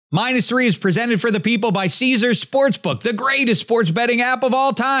-3 is presented for the people by Caesars Sportsbook, the greatest sports betting app of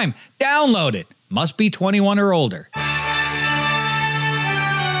all time. Download it. Must be 21 or older.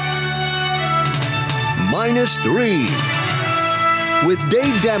 -3 with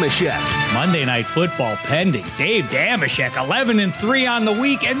Dave Dameshek. Monday Night Football pending. Dave Dameshek, 11-3 on the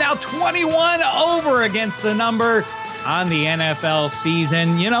week, and now 21 over against the number on the NFL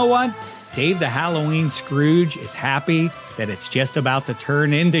season. You know what? Dave the Halloween Scrooge is happy that it's just about to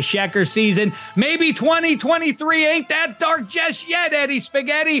turn into Shecker season. Maybe 2023 ain't that dark just yet, Eddie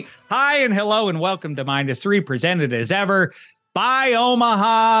Spaghetti. Hi and hello and welcome to -3, presented as ever by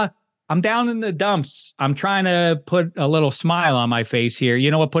Omaha. I'm down in the dumps. I'm trying to put a little smile on my face here.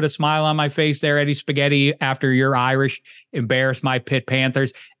 You know what put a smile on my face there, Eddie Spaghetti, after your Irish embarrassed my Pitt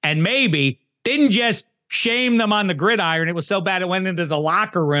Panthers and maybe didn't just shame them on the gridiron. It was so bad it went into the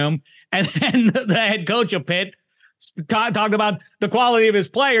locker room and then the head coach of Pitt talked about the quality of his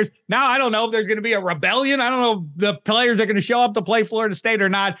players. Now, I don't know if there's going to be a rebellion. I don't know if the players are going to show up to play Florida State or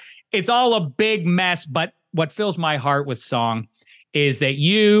not. It's all a big mess. But what fills my heart with song is that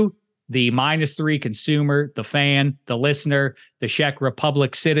you, the -3 consumer, the fan, the listener, the Czech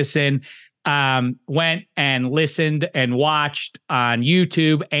Republic citizen, went and listened and watched on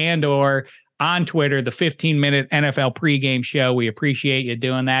YouTube and or on Twitter, the 15-minute NFL pregame show. We appreciate you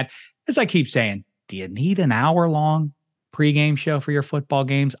doing that. As I keep saying, do you need an hour-long pregame show for your football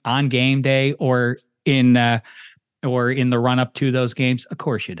games on game day or in the run-up to those games? Of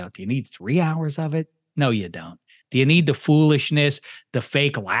course you don't. Do you need 3 hours of it? No, you don't. Do you need the foolishness, the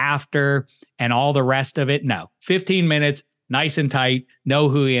fake laughter, and all the rest of it? No. 15 minutes, nice and tight, no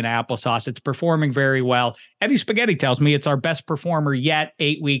hooey and applesauce. It's performing very well. Eddie Spaghetti tells me it's our best performer yet.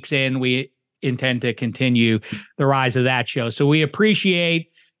 8 weeks in, we intend to continue the rise of that show. So we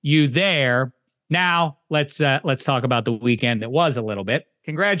appreciate you there. Now, let's talk about the weekend that was a little bit.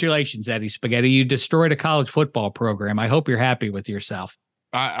 Congratulations, Eddie Spaghetti. You destroyed a college football program. I hope you're happy with yourself.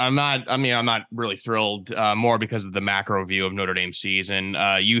 I'm not really thrilled, more because of the macro view of Notre Dame season.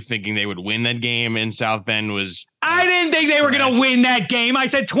 You thinking they would win that game in South Bend was... I didn't think they were going to win that game. I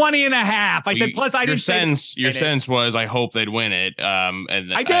said 20.5. I said, plus I didn't say... Your sense was, I hope they'd win it.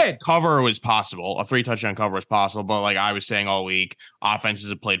 And I did. Cover was possible. A 3-touchdown cover was possible. But like I was saying all week, offenses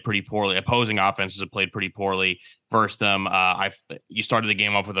have played pretty poorly. Opposing offenses have played pretty poorly versus them. You started the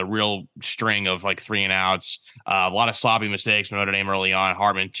game off with a real string of like 3-and-outs. A lot of sloppy mistakes from Notre Dame early on.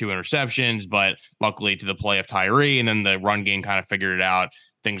 Hartman 2 interceptions, but luckily to the play of Tyree, and then the run game kind of figured it out.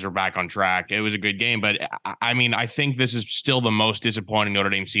 Things were back on track. It was a good game, but I mean, I think this is still the most disappointing Notre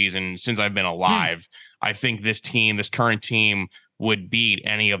Dame season since I've been alive. I think this current team would beat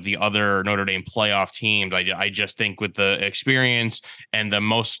any of the other Notre Dame playoff teams. I just think with the experience and the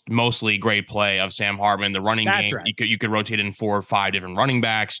mostly great play of Sam Hartman, the running game, right. you could rotate in 4 or 5 different running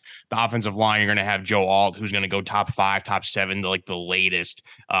backs. The offensive line, you're going to have Joe Alt, who's going to go top 5, top 7 to like the latest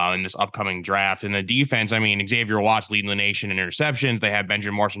in this upcoming draft. And the defense, I mean, Xavier Watts leading the nation in interceptions. They had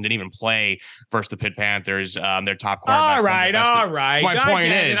Benjamin Morrison didn't even play versus the Pitt Panthers. Their top quarterback. All right. My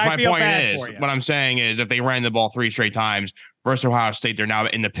point is, what I'm saying is, if they ran the ball 3 straight times versus Ohio State, they're now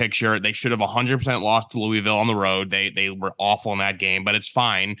in the picture. They should have 100% lost to Louisville on the road. They were awful in that game, but it's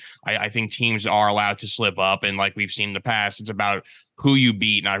fine. I think teams are allowed to slip up, and like we've seen in the past, it's about who you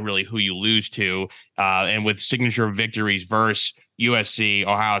beat, not really who you lose to. And with signature victories versus USC,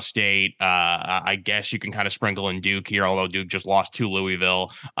 Ohio State, I guess you can kind of sprinkle in Duke here, although Duke just lost to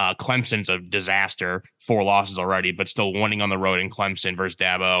Louisville. Clemson's a disaster, 4 losses already, but still winning on the road in Clemson versus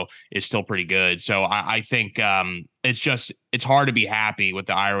Dabo is still pretty good. So I think it's hard to be happy with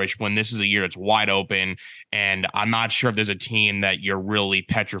the Irish when this is a year it's wide open, and I'm not sure if there's a team that you're really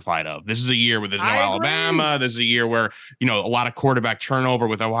petrified of. This is a year where there's no Alabama. This is a year where, a lot of quarterback turnover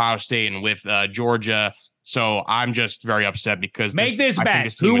with Ohio State and with Georgia. So I'm just very upset because make this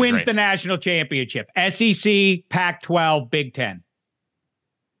bet. Who wins the national championship? SEC, Pac-12, Big Ten.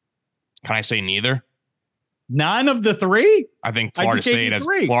 Can I say neither? None of the 3? I think Florida State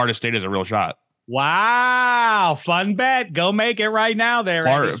has a real shot. Wow. Fun bet. Go make it right now there.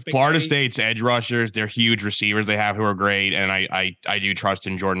 Florida State's edge rushers, they're huge receivers they have who are great. And I do trust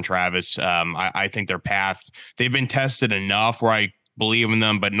in Jordan Travis. I think their path, they've been tested enough where I believe in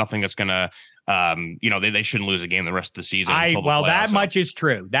them, but nothing that's going to, they shouldn't lose a game the rest of the season. Much is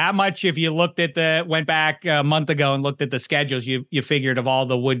true. That much, if you went back a month ago and looked at the schedules, you figured of all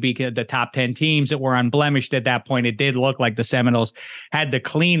the top 10 teams that were unblemished at that point, it did look like the Seminoles had the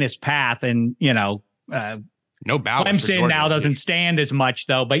cleanest path. And, no balance. Clemson now doesn't stand as much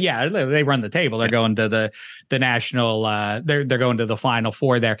though, but yeah, they run the table. They're going to the national, they're going to the Final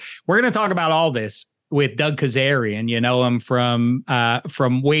Four there. We're going to talk about all this with Doug Kezirian. You know him from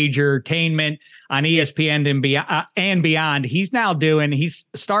Wagertainment on ESPN and beyond. He's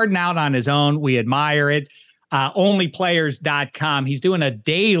starting out on his own. We admire it. Onlyplayers.com. He's doing a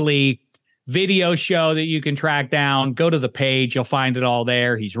daily video show that you can track down. Go to the page. You'll find it all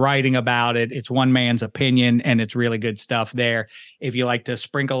there. He's writing about it. It's one man's opinion, and it's really good stuff there. If you like to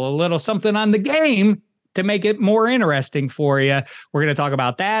sprinkle a little something on the game to make it more interesting for you, we're going to talk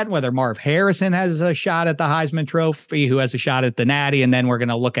about that, whether Marv Harrison has a shot at the Heisman Trophy, who has a shot at the Natty, and then we're going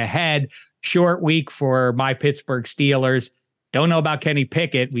to look ahead. Short week for my Pittsburgh Steelers. Don't know about Kenny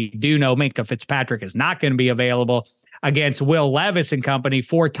Pickett. We do know Minkah Fitzpatrick is not going to be available against Will Levis and company.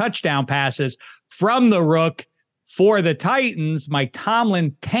 4 touchdown passes from the Rook for the Titans. Mike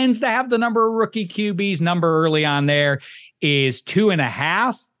Tomlin tends to have the number of rookie QBs. Number early on there is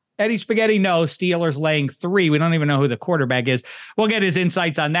 2.5. Eddie Spaghetti, no. Steelers laying 3. We don't even know who the quarterback is. We'll get his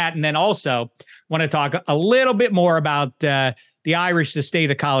insights on that. And then also want to talk a little bit more about the Irish, the state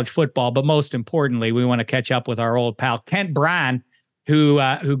of college football. But most importantly, we want to catch up with our old pal, Kent Bryan, who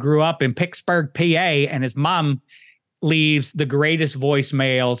grew up in Pittsburgh, PA, and his mom leaves the greatest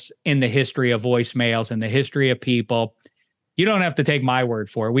voicemails in the history of voicemails and the history of people. You don't have to take my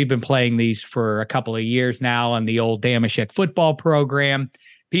word for it. We've been playing these for a couple of years now on the old Damashek football program.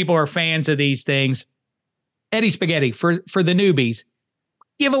 People are fans of these things. Eddie Spaghetti, for the newbies,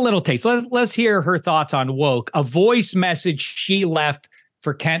 give a little taste. Let's hear her thoughts on woke, a voice message she left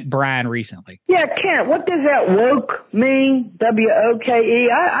for Kent Bryan recently. Yeah, Kent, what does that woke mean?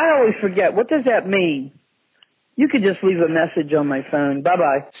 W-O-K-E? I always forget. What does that mean? You could just leave a message on my phone.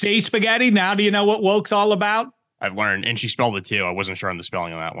 Bye-bye. See, Spaghetti, now do you know what woke's all about? I've learned, and she spelled it too. I wasn't sure on the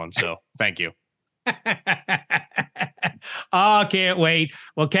spelling on that one, so thank you. Oh, can't wait.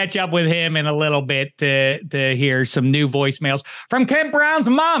 We'll catch up with him in a little bit to hear some new voicemails from Kent Brown's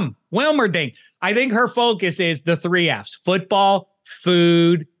mom, Wilmerding. I think her focus is the 3 F's: football,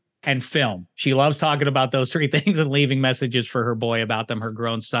 food, and film. She loves talking about those 3 things and leaving messages for her boy about them, her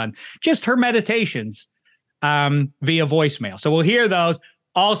grown son. Just her meditations via voicemail. So we'll hear those.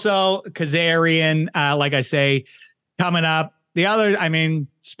 Also, Kezirian, like I say, coming up. The other,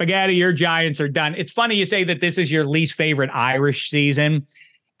 Spaghetti, your Giants are done. It's funny you say that this is your least favorite Irish season,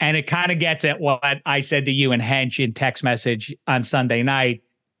 and it kind of gets at what I said to you and Hench in text message on Sunday night.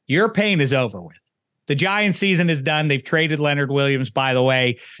 Your pain is over with. The Giants season is done. They've traded Leonard Williams, by the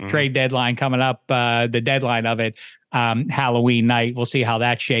way. Trade deadline coming up, the deadline of it, Halloween night. We'll see how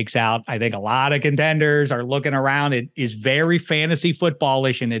that shakes out. I think a lot of contenders are looking around. It is very fantasy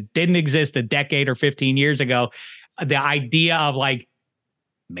footballish, and it didn't exist a decade or 15 years ago. The idea of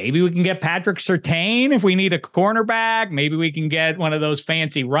maybe we can get Patrick Surtain if we need a cornerback. Maybe we can get one of those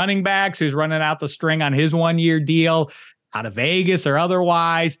fancy running backs who's running out the string on his 1-year deal out of Vegas or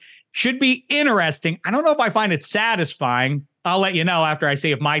otherwise. Should be interesting. I don't know if I find it satisfying. I'll let you know after I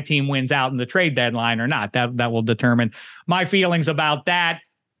see if my team wins out in the trade deadline or not. That will determine my feelings about that.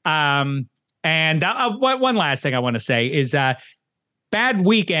 And one last thing I want to say is bad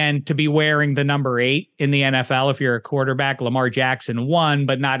weekend to be wearing the number 8 in the NFL. If you're a quarterback, Lamar Jackson won,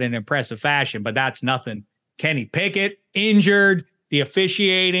 but not in impressive fashion. But that's nothing. Kenny Pickett injured, the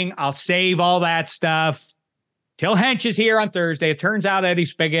officiating. I'll save all that stuff till Hench is here on Thursday. It turns out Eddie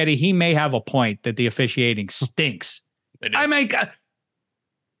Spaghetti, he may have a point that the officiating stinks. I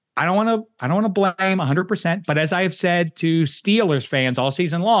don't want to blame 100%, but as I have said to Steelers fans all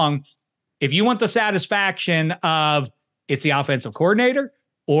season long, if you want the satisfaction of it's the offensive coordinator,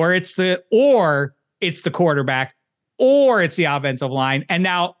 or it's the quarterback, or it's the offensive line, and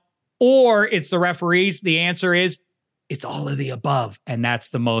now, or it's the referees, the answer is it's all of the above. And that's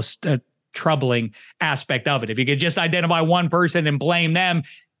the most troubling aspect of it. If you could just identify one person and blame them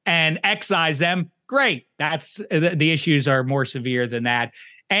and excise them, great. That's the issues are more severe than that.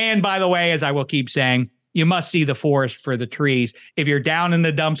 And by the way, as I will keep saying, you must see the forest for the trees. If you're down in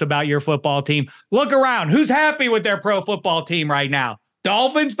the dumps about your football team, look around. Who's happy with their pro football team right now?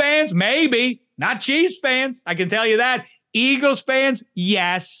 Dolphins fans? Maybe. Not Chiefs fans. I can tell you that. Eagles fans?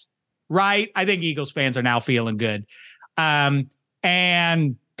 Yes. Right? I think Eagles fans are now feeling good.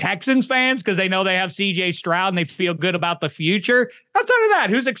 And Texans fans, because they know they have CJ Stroud and they feel good about the future. Outside of that,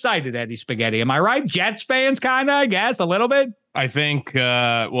 who's excited, Eddie Spaghetti? Am I right? Jets fans, kind of, I guess, a little bit. I think,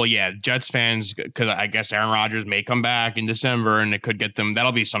 Jets fans, because I guess Aaron Rodgers may come back in December and it could get them.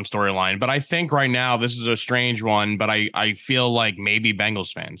 That'll be some storyline. But I think right now, this is a strange one, but I feel like maybe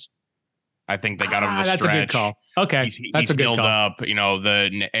Bengals fans. I think they got over the that's stretch. That's a good call. Okay. He's a good build call. Up.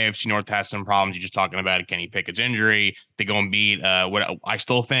 The AFC North has some problems. You're just talking about Kenny Pickett's injury. They go and beat what I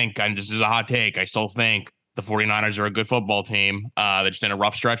still think, and this is a hot take, I still think The 49ers are a good football team. They're just in a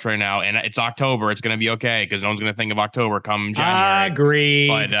rough stretch right now, and it's October. It's going to be okay because no one's going to think of October come January. I agree.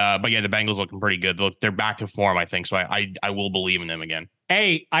 But yeah, the Bengals looking pretty good. They're back to form, I think. So I will believe in them again.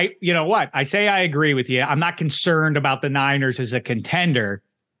 Hey, you know what? I say I agree with you. I'm not concerned about the Niners as a contender.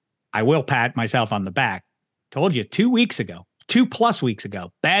 I will pat myself on the back. Told you 2 weeks ago. 2+ weeks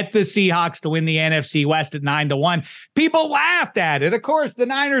ago, bet the Seahawks to win the NFC West at 9-1. People laughed at it. Of course, the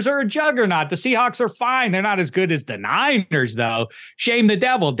Niners are a juggernaut. The Seahawks are fine. They're not as good as the Niners, though. Shame the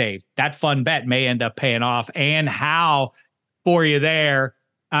devil, Dave. That fun bet may end up paying off. And how for you there.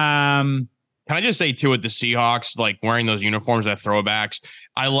 Can I just say, too, with the Seahawks, like wearing those uniforms, that throwbacks,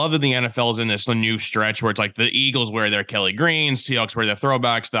 I love that the NFL is in this new stretch where it's like the Eagles wear their Kelly Greens, Seahawks wear their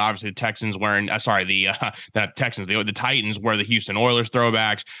throwbacks. Obviously, the Texans wearing, the Titans wear the Houston Oilers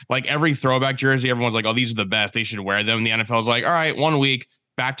throwbacks. Like every throwback jersey, everyone's like, oh, these are the best. They should wear them. And the NFL is like, all right, 1 week,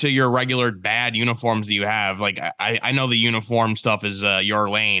 back to your regular bad uniforms that you have. Like, I know the uniform stuff is your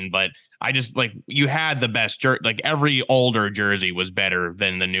lane, but I just like you had the best like every older jersey was better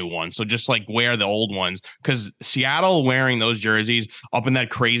than the new one. So just like wear the old ones, because Seattle wearing those jerseys up in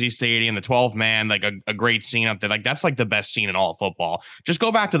that crazy stadium, the 12th man, like a great scene up there. Like that's like the best scene in all of football. Just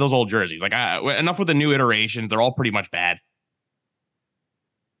go back to those old jerseys. Like enough with the new iterations. They're all pretty much bad.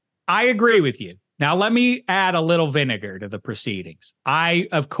 I agree with you. Now, let me add a little vinegar to the proceedings. I,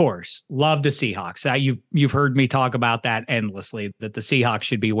 of course, love the Seahawks. You've heard me talk about that endlessly, that the Seahawks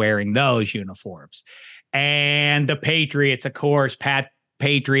should be wearing those uniforms. And the Patriots, of course, Pat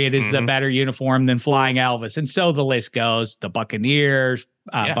Patriot is the better uniform than Flying Elvis. And so the list goes. The Buccaneers,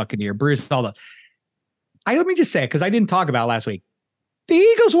 Buccaneer Bruce, all those. Let me just say, because I didn't talk about last week, the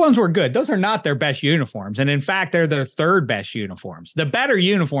Eagles ones were good. Those are not their best uniforms. And in fact, they're their third best uniforms. The better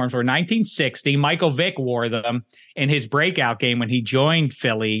uniforms were 1960. Michael Vick wore them in his breakout game when he joined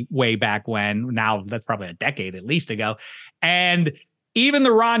Philly way back when. Now that's probably a decade at least ago. And even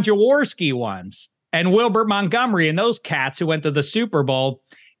the Ron Jaworski ones and Wilbert Montgomery and those cats who went to the Super Bowl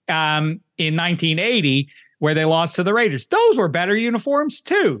in 1980, where they lost to the Raiders. Those were better uniforms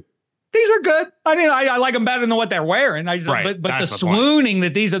too. These are good. I mean, I like them better than what they're wearing. But the swooning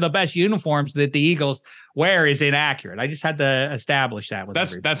that these are the best uniforms that the Eagles wear is inaccurate. I just had to establish that with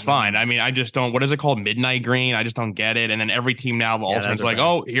that's fine. I mean, I just don't. What is it called? Midnight green. I just don't get it. And then every team now alternates like,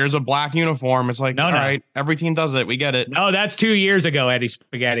 oh, here's a black uniform. It's like, all right, every team does it. We get it. No, that's 2 years ago, Eddie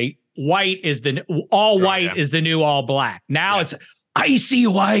Spaghetti. White is the all white is the new all black. Now it's icy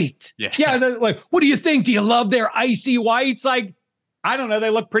white. Yeah. Like, what do you think? Do you love their icy whites? Like, I don't know. They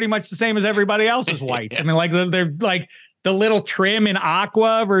look pretty much the same as everybody else's whites. I mean, like they're like the little trim in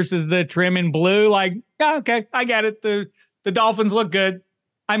aqua versus the trim in blue. Like, yeah, okay, I get it. The Dolphins look good.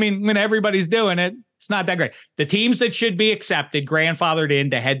 I mean, when everybody's doing it, it's not that great. The teams that should be accepted, grandfathered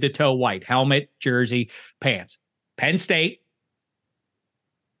in to head to toe white, helmet, jersey, pants. Penn State.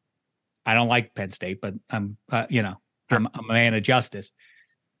 I don't like Penn State, but I'm a man of justice.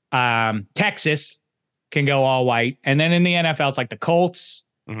 Texas can go all white. And then in the NFL, it's like the Colts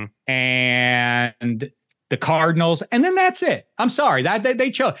and the Cardinals. And then that's it. I'm sorry that they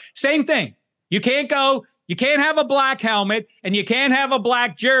chose. Same thing. You can't have a black helmet and you can't have a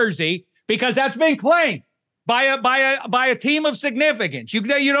black jersey because that's been claimed by a team of significance. You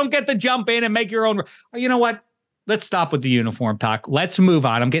don't get to jump in and make your own. You know what? Let's stop with the uniform talk. Let's move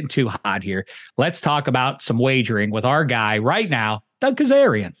on. I'm getting too hot here. Let's talk about some wagering with our guy right now, Doug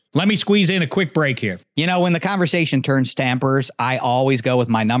Kezirian. Let me squeeze in a quick break here. You know, when the conversation turns stampers, I always go with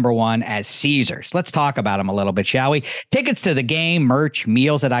my number one as Caesars. Let's talk about them a little bit, shall we? Tickets to the game, merch,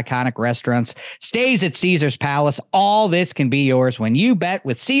 meals at iconic restaurants, stays at Caesars Palace. All this can be yours when you bet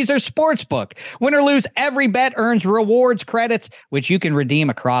with Caesars Sportsbook. Win or lose, every bet earns rewards credits, which you can redeem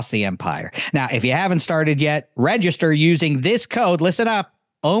across the empire. Now, if you haven't started yet, register using this code. Listen up,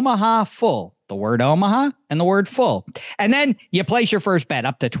 Omaha Full. The word Omaha and the word full. And then you place your first bet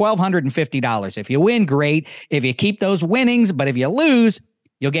up to $1,250. If you win, great. If you keep those winnings, but if you lose,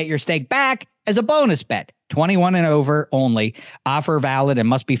 you'll get your stake back as a bonus bet. 21 and over only. Offer valid and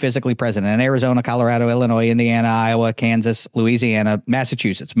must be physically present in Arizona, Colorado, Illinois, Indiana, Iowa, Kansas, Louisiana,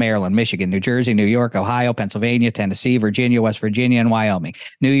 Massachusetts, Maryland, Michigan, New Jersey, New York, Ohio, Pennsylvania, Tennessee, Virginia, West Virginia, and Wyoming.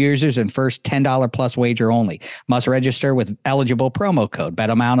 New users and first $10 plus wager only. Must register with eligible promo code. Bet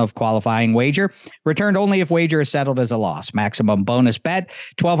amount of qualifying wager. Returned only if wager is settled as a loss. Maximum bonus bet,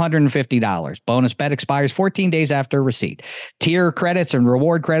 $1,250. Bonus bet expires 14 days after receipt. Tier credits and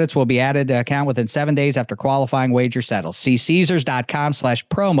reward credits will be added to account within 7 days after qualifying wager settles. See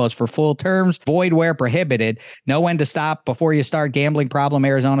Caesars.com/promos for full terms. Void where prohibited. Know when to stop before you start. Gambling problem?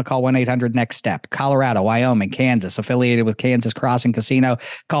 Arizona, call 1-800-NEXT-STEP. Colorado, Wyoming, Kansas, affiliated with Kansas Crossing Casino,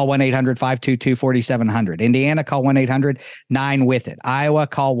 call 1-800-522-4700. Indiana, call 1-800-9-WITH-IT. Iowa,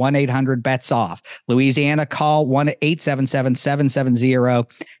 call 1-800-BETS-OFF. Louisiana, call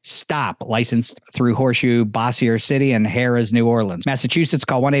 1-877-770-STOP. Licensed through Horseshoe, Bossier City, and Harrah's, New Orleans. Massachusetts,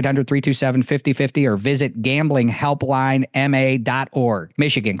 call 1-800-327-5050 or visit gamblinghelplinema.org.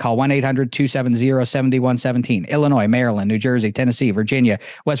 Michigan, call 1-800-270-7117. Illinois, Maryland, New Jersey, Tennessee, Virginia,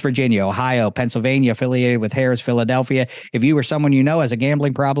 West Virginia, Ohio, Pennsylvania, affiliated with Harrah's, Philadelphia. If you or someone you know has a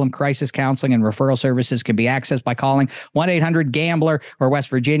gambling problem, crisis counseling and referral services can be accessed by calling 1-800-GAMBLER, or West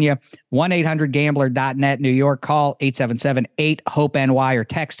Virginia, 1-800-GAMBLER.net. New York, call 877-8-HOPE-NY or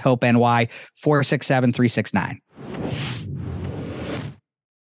text HOPE-NY 467-369.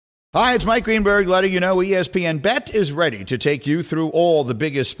 Hi, it's Mike Greenberg letting you know ESPN Bet is ready to take you through all the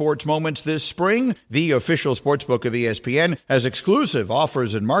biggest sports moments this spring. The official sportsbook of ESPN has exclusive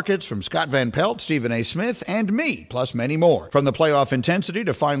offers and markets from Scott Van Pelt, Stephen A. Smith, and me, plus many more. From the playoff intensity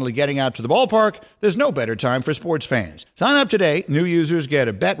to finally getting out to the ballpark, there's no better time for sports fans. Sign up today. New users get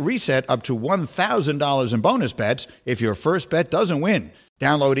a bet reset up to $1,000 in bonus bets if your first bet doesn't win.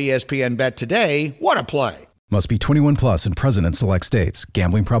 Download ESPN Bet today. What a play. Must be 21 plus and present in select states.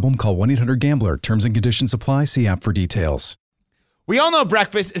 Gambling problem? Call 1-800-GAMBLER. Terms and conditions apply. See app for details. We all know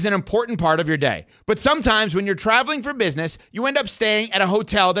breakfast is an important part of your day, but sometimes when you're traveling for business, you end up staying at a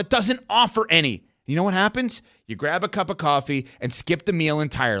hotel that doesn't offer any. You know what happens? You grab a cup of coffee and skip the meal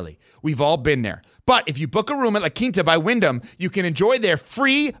entirely. We've all been there. But if you book a room at La Quinta by Wyndham, you can enjoy their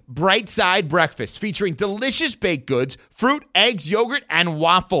free Bright Side breakfast featuring delicious baked goods, fruit, eggs, yogurt, and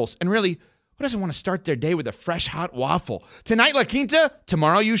waffles. And really, who doesn't want to start their day with a fresh, hot waffle? Tonight, La Quinta,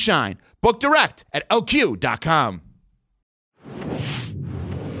 tomorrow you shine. Book direct at lq.com.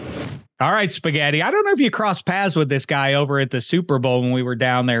 All right, Spaghetti. I don't know if you crossed paths with this guy over at the Super Bowl when we were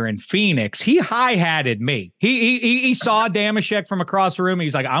down there in Phoenix. He hi-hatted me. He saw Damashek from across the room.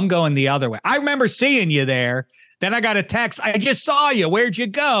 He's like, I'm going the other way. I remember seeing you there. Then I got a text. I just saw you. Where'd you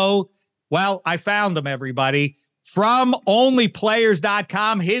go? Well, I found him, everybody. From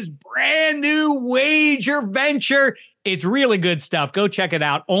onlyplayers.com, his brand new wager venture. It's really good stuff. Go check it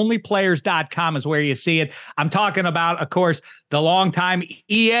out. Onlyplayers.com is where you see it. I'm talking about, of course, the longtime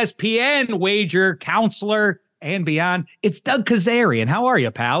ESPN wager counselor and beyond. It's Doug Kezirian. How are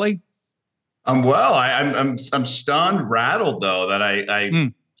you, Pally? I'm well. I'm stunned, rattled though that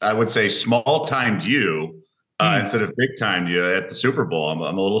I would say small timed you. Instead of big time you at the Super Bowl. I'm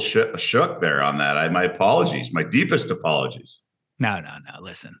a little shook there on that. My apologies, my deepest apologies. No.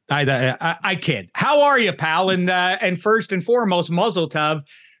 Listen, I kid. How are you, pal? And first and foremost, Muzzle Tov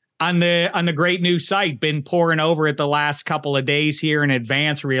on the great new site. Been pouring over it the last couple of days here in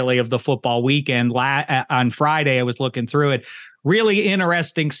advance, really, of the football weekend. On Friday, I was looking through it. Really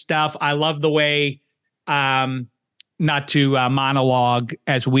interesting stuff. I love the way, not to monologue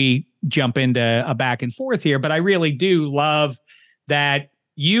as we jump into a back and forth here, but I really do love that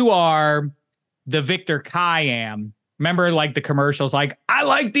you are the Victor Kiam. Remember, like the commercials, like, I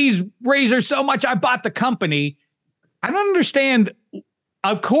like these razors so much, I bought the company. I don't understand.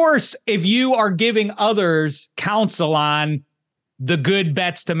 Of course, if you are giving others counsel on the good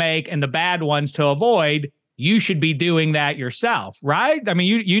bets to make and the bad ones to avoid, you should be doing that yourself, right? I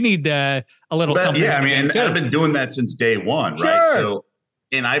mean, you need a little something. Yeah, I mean, and I've been doing that since day one, sure. Right? So,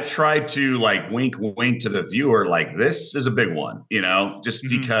 and I've tried to like wink to the viewer, like this is a big one, just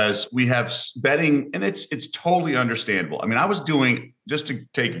because we have betting, and it's totally understandable. I mean, I was doing, just to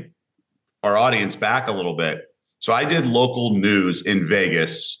take our audience back a little bit. So I did local news in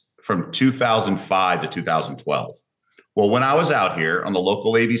Vegas from 2005 to 2012. Well, when I was out here on the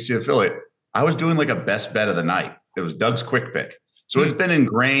local ABC affiliate, I was doing like a best bet of the night. It was Doug's Quick Pick. So it's been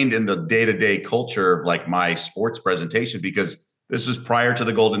ingrained in the day-to-day culture of like my sports presentation, because this was prior to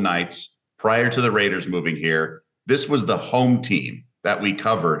the Golden Knights, prior to the Raiders moving here. This was the home team that we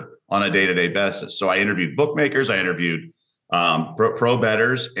covered on a day-to-day basis. So I interviewed bookmakers, I interviewed pro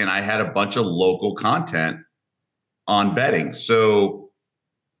bettors, and I had a bunch of local content on betting. So,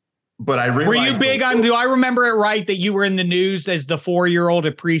 but I realized— Were you big on, do I remember it right, that you were in the news as the 4-year-old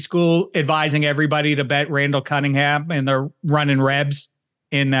at preschool advising everybody to bet Randall Cunningham and they're running Rebs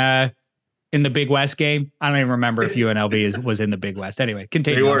in the Big West game? I don't even remember if UNLV was in the Big West. Anyway,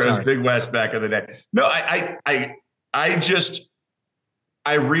 continue. They were. It was Big West back in the day. No,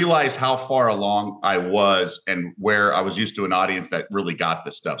 I realized how far along I was and where I was used to an audience that really got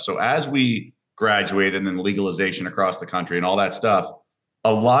this stuff. So as we graduated and then legalization across the country and all that stuff,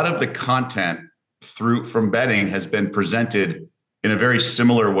 a lot of the content from betting has been presented in a very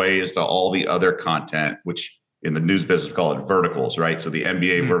similar way as to all the other content, which in the news business we call it verticals, right? So the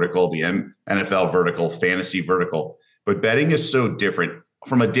NBA vertical, the NFL vertical, fantasy vertical. But betting is so different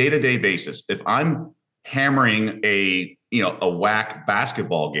from a day-to-day basis. If I'm hammering a whack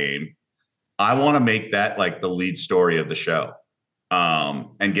basketball game, I want to make that like the lead story of the show,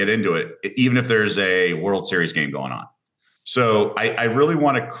 and get into it, even if there's a World Series game going on. So I really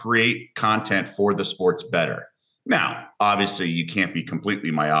want to create content for the sports bettor. Now, obviously, you can't be completely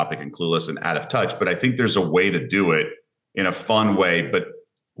myopic and clueless and out of touch, but I think there's a way to do it in a fun way. But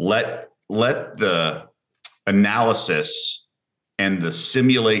let the analysis and the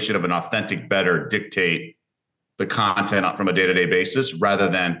simulation of an authentic bettor dictate the content from a day-to-day basis, rather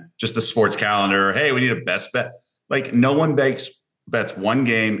than just the sports calendar. Hey, we need a best bet. Like, no one bets one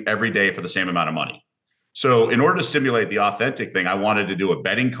game every day for the same amount of money. So in order to simulate the authentic thing, I wanted to do a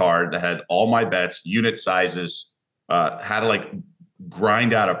betting card that had all my bets, unit sizes, how to like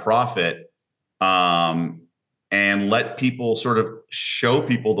grind out a profit, and let people sort of show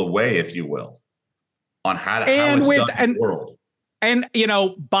people the way, if you will, on how it's done in the world. And,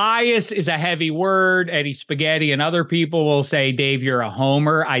 bias is a heavy word. Eddie Spaghetti and other people will say, Dave, you're a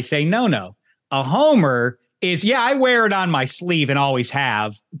homer. I say, no. A homer is, I wear it on my sleeve and always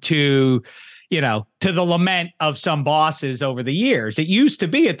have, to the lament of some bosses over the years. It used to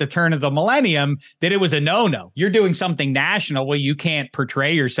be at the turn of the millennium that it was a no-no. You're doing something national. Well, you can't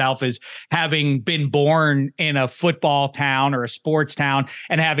portray yourself as having been born in a football town or a sports town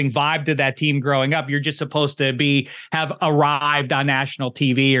and having vibed to that team growing up. You're just supposed to have arrived on national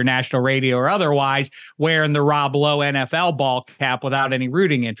TV or national radio or otherwise wearing the Rob Lowe NFL ball cap without any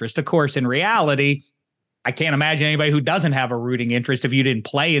rooting interest. Of course, in reality, I can't imagine anybody who doesn't have a rooting interest. If you didn't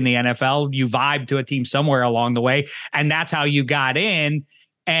play in the NFL, you vibed to a team somewhere along the way, and that's how you got in.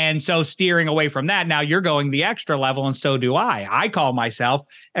 And so steering away from that, now you're going the extra level, and so do I. I call myself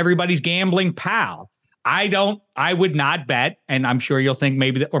everybody's gambling pal. I would not bet, and I'm sure you'll think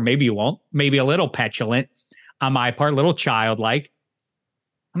maybe that, or maybe you won't, maybe a little petulant on my part, a little childlike.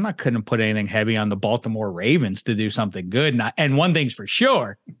 I'm not going to put anything heavy on the Baltimore Ravens to do something good. And one thing's for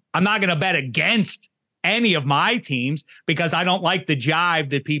sure, I'm not going to bet against any of my teams, because I don't like the jive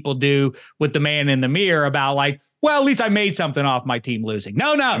that people do with the man in the mirror about like, well, at least I made something off my team losing.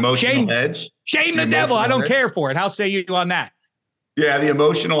 No. Emotional hedge. Shame the devil. I don't care for it. How say you on that? Yeah, the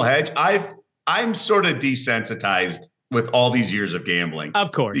emotional hedge. I'm sort of desensitized with all these years of gambling.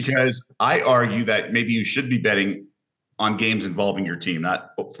 Of course. Because I argue that maybe you should be betting on games involving your team, not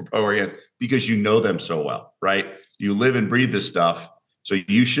for pro or against, because you know them so well, right? You live and breathe this stuff. So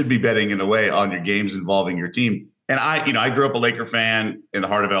you should be betting in a way on your games involving your team. And I grew up a Laker fan in the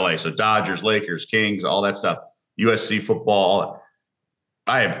heart of LA. So Dodgers, Lakers, Kings, all that stuff, USC football.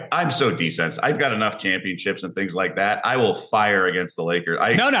 I'm so desensed. I've got enough championships and things like that. I will fire against the Lakers.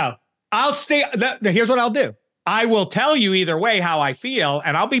 No. I'll stay. Here's what I'll do. I will tell you either way how I feel,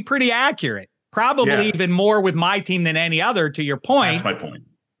 and I'll be pretty accurate, probably even more with my team than any other, to your point. That's my point.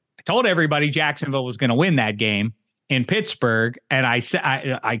 I told everybody Jacksonville was going to win that game in Pittsburgh, and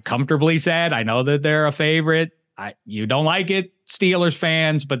I comfortably said, I know that they're a favorite. You don't like it, Steelers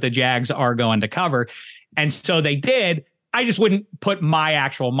fans, but the Jags are going to cover. And so they did. I just wouldn't put my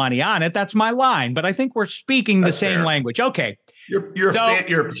actual money on it. That's my line. But I think we're speaking the same language. Okay. You're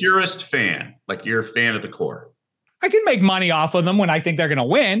a purist fan. Like, you're a fan of the core. I can make money off of them when I think they're going to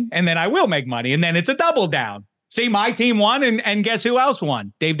win, and then I will make money. And then it's a double down. See, my team won, and guess who else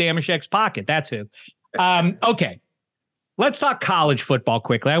won? Dave Damashek's pocket. That's who. Okay. Let's talk college football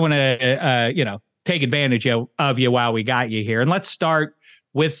quickly. I want to, take advantage of you while we got you here. And let's start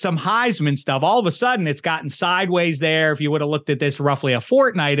with some Heisman stuff. All of a sudden, it's gotten sideways there. If you would have looked at this roughly a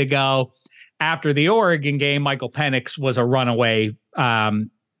fortnight ago, after the Oregon game, Michael Penix was a runaway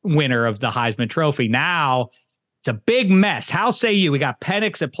winner of the Heisman Trophy. Now it's a big mess. How say you? We got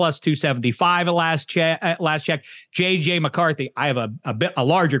Penix at plus 275 at last check. JJ McCarthy. I have a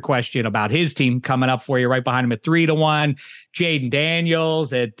larger question about his team coming up for you, right behind him at 3-1. Jaden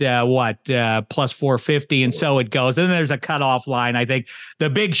Daniels at plus 450, and so it goes. And then there's a cutoff line. I think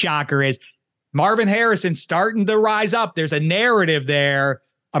the big shocker is Marvin Harrison starting to rise up. There's a narrative there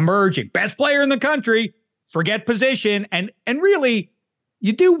emerging. Best player in the country. Forget position, and really,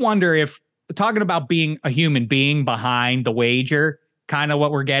 you do wonder if, talking about being a human being behind the wager, kind of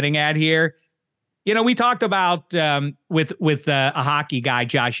what we're getting at here. We talked about with a hockey guy,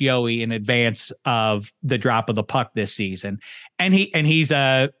 Josh Yohe, in advance of the drop of the puck this season, and he's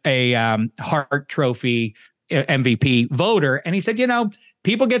a Hart Trophy MVP voter, and he said,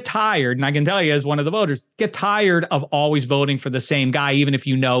 people get tired, and I can tell you as one of the voters, get tired of always voting for the same guy, even if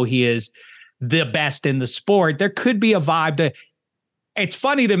you know he is the best in the sport. There could be a vibe to, it's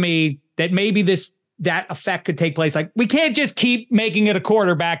funny to me that maybe that effect could take place. Like, we can't just keep making it a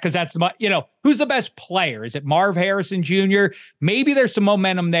quarterback because that's, who's the best player? Is it Marv Harrison Jr.? Maybe there's some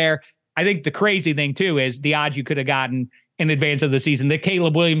momentum there. I think the crazy thing too is the odds you could have gotten in advance of the season that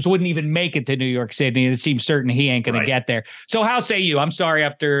Caleb Williams wouldn't even make it to New York City, and it seems certain he ain't going to get there. So how say you? I'm sorry,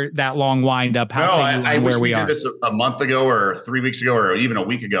 after that long wind up. I wish we did this a month ago or 3 weeks ago or even a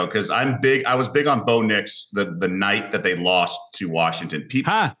week ago, because I was big on Bo Nix the night that they lost to Washington.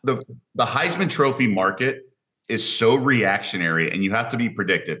 The Heisman Trophy market is so reactionary, and you have to be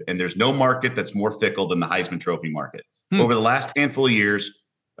predictive. And there's no market that's more fickle than the Heisman Trophy market. Over the last handful of years,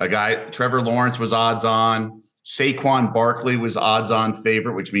 a guy, Trevor Lawrence, was odds on. Saquon Barkley was odds on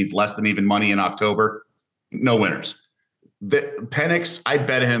favorite, which means less than even money in October. No winners. Penix, I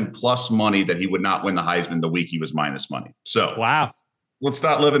bet him plus money that he would not win the Heisman the week he was minus money. So wow, let's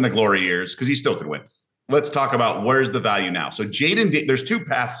not live in the glory years, because he still could win. Let's talk about where's the value now. So there's two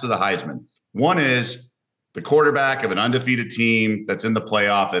paths to the Heisman. One is the quarterback of an undefeated team that's in the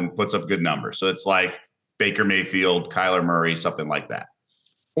playoff and puts up good numbers. So it's like Baker Mayfield, Kyler Murray, something like that.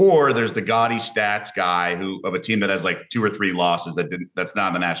 Or there's the gaudy stats guy of a team that has like 2 or 3 losses that's not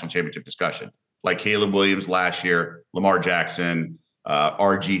in the national championship discussion, like Caleb Williams last year, Lamar Jackson,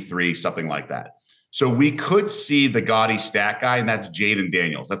 RG3, something like that. So we could see the gaudy stat guy, and that's Jaden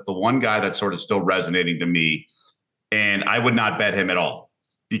Daniels. That's the one guy that's sort of still resonating to me. And I would not bet him at all,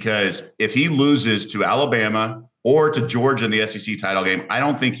 because if he loses to Alabama or to Georgia in the SEC title game, I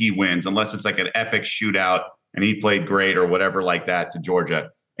don't think he wins unless it's like an epic shootout and he played great or whatever like that to Georgia.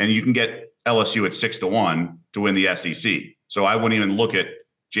 And you can get LSU at 6-1 to win the SEC. So I wouldn't even look at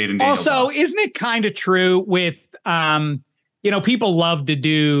Jaden Daniels. Also, isn't it kind of true with, people love to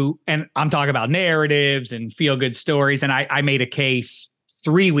do, and I'm talking about narratives and feel good stories. And I made a case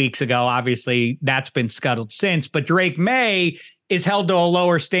 3 weeks ago. Obviously, that's been scuttled since. But Drake May is held to a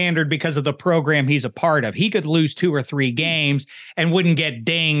lower standard because of the program he's a part of. He could lose 2 or 3 games and wouldn't get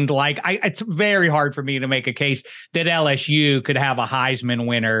dinged. It's very hard for me to make a case that LSU could have a Heisman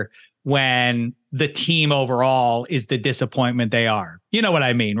winner when the team overall is the disappointment they are. You know what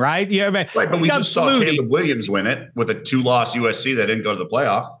I mean, right? Yeah, right. But we just saw Caleb Williams win it with a 2-loss USC that didn't go to the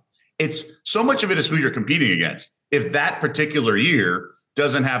playoff. It's so much of it is who you're competing against. If that particular year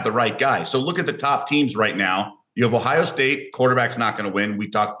doesn't have the right guy. So look at the top teams right now. You have Ohio State, quarterback's not going to win. We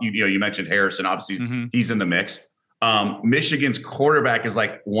talked, you mentioned Harrison, obviously he's in the mix. Michigan's quarterback is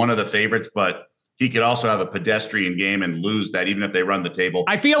like one of the favorites, but he could also have a pedestrian game and lose that even if they run the table.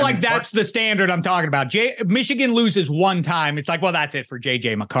 I feel like that's the standard I'm talking about. Michigan loses one time. It's like, well, that's it for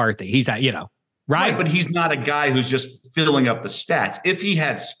JJ McCarthy. He's right? But he's not a guy who's just filling up the stats. If he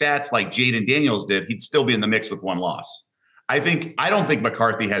had stats like Jaden Daniels did, he'd still be in the mix with 1 loss. I don't think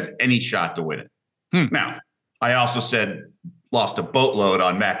McCarthy has any shot to win it. Now, I also said lost a boatload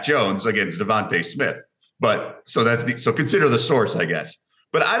on Mac Jones against Devontae Smith. But so consider the source, I guess.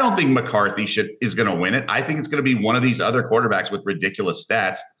 But I don't think McCarthy is going to win it. I think it's going to be one of these other quarterbacks with ridiculous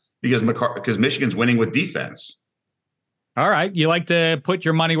stats because Michigan's winning with defense. All right. You like to put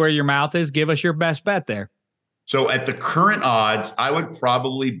your money where your mouth is. Give us your best bet there. So at the current odds, I would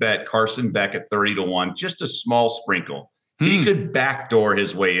probably bet Carson Beck at 30-1, just a small sprinkle. He could backdoor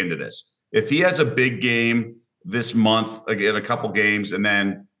his way into this. If he has a big game this month, again, a couple games, and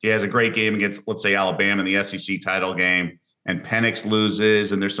then he has a great game against, let's say, Alabama in the SEC title game, and Penix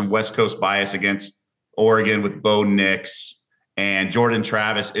loses, and there's some West Coast bias against Oregon with Bo Nix, and Jordan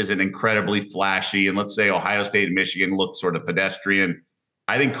Travis isn't incredibly flashy, and let's say Ohio State and Michigan look sort of pedestrian,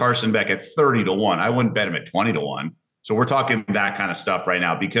 I think Carson Beck at 30-1. I wouldn't bet him at 20-1. So we're talking that kind of stuff right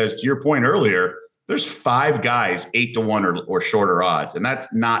now, because to your point earlier, there's 5 guys 8-1 or shorter odds, and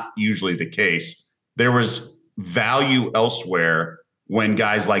that's not usually the case. There was value elsewhere when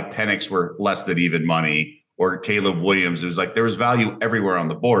guys like Penix were less than even money, or Caleb Williams. It was like there was value everywhere on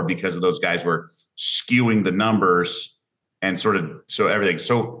the board because of those guys were skewing the numbers and so everything.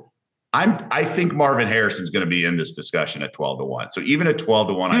 So I think Marvin Harrison's going to be in this discussion at 12-1. So even at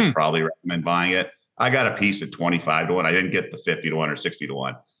 12-1, I'd probably recommend buying it. I got a piece at 25-1. I didn't get the 50-1 or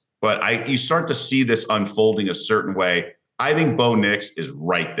 60-1, but you start to see this unfolding a certain way. I think Bo Nix is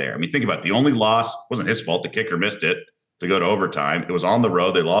right there. I mean, think about it. The only loss wasn't his fault. The kicker missed it to go to overtime. It was on the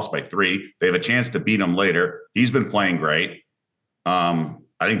road. They lost by 3. They have a chance to beat him later. He's been playing great. I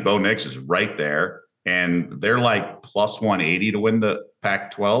think Bo Nix is right there, and they're like plus 180 to win the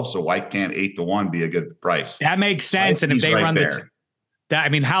Pac-12. So why can't 8-1 be a good price? That makes sense. And if they run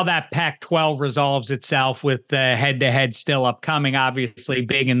how that Pac-12 resolves itself with the head-to-head still upcoming, obviously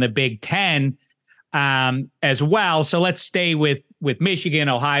big in the Big Ten as well. So let's stay with Michigan,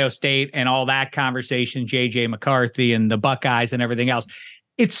 Ohio State, and all that conversation, JJ McCarthy and the Buckeyes and everything else.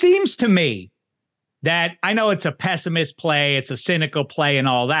 It seems to me that I know it's a pessimist play, it's a cynical play and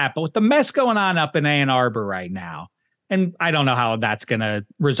all that, but with the mess going on up in Ann Arbor right now, and I don't know how that's going to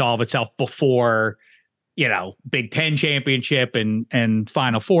resolve itself before, Big Ten championship and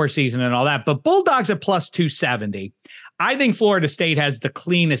Final Four season and all that, but Bulldogs at plus 270. I think Florida State has the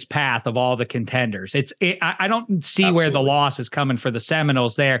cleanest path of all the contenders. I don't see Absolutely. Where the loss is coming for the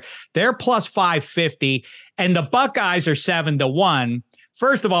Seminoles there. They're plus 550 and the Buckeyes are 7-1.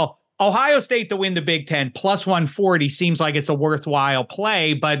 First of all, Ohio State to win the Big Ten plus 140 seems like it's a worthwhile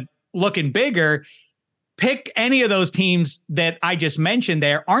play, but looking bigger, pick any of those teams that I just mentioned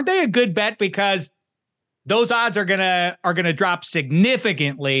there. Aren't they a good bet? Because those odds are gonna drop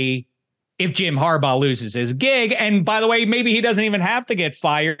significantly if Jim Harbaugh loses his gig. And by the way, maybe he doesn't even have to get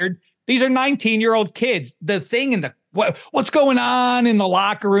fired. These are 19-year-old kids. The thing in the what's going on in the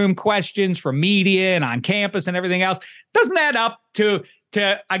locker room, questions from media and on campus and everything else doesn't add up to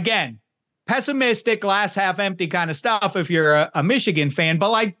again, pessimistic, glass half empty kind of stuff if you're a Michigan fan,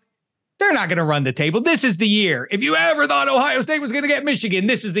 but like they're not going to run the table. This is the year. If you ever thought Ohio State was going to get Michigan,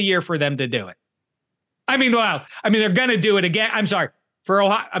 this is the year for them to do it. They're going to do it again. I'm sorry. For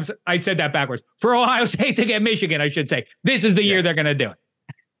Ohio, I said that backwards. For Ohio State to get Michigan, I should say, this is the year they're going to do it.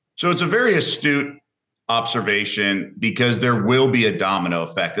 So it's a very astute observation because there will be a domino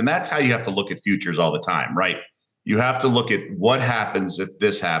effect. And that's how you have to look at futures all the time, right? You have to look at what happens if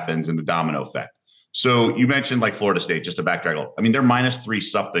this happens in the domino effect. So you mentioned like Florida State, just to backtrack. They're minus 3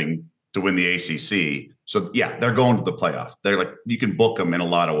 something to win the ACC. So yeah, they're going to the playoff. They're like, you can book them in a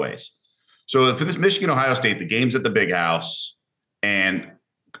lot of ways. So for this Michigan, Ohio State, the game's at the Big House and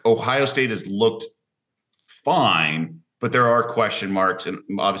Ohio State has looked fine, but there are question marks. And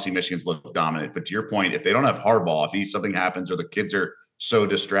obviously Michigan's looked dominant, but to your point, if they don't have Harbaugh, if something happens or the kids are so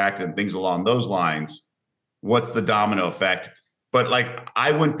distracted and things along those lines, what's the domino effect? But like,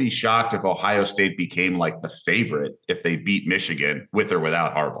 I wouldn't be shocked if Ohio State became like the favorite if they beat Michigan with or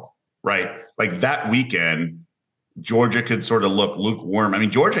without Harbaugh, right? Like that weekend, Georgia could sort of look lukewarm. I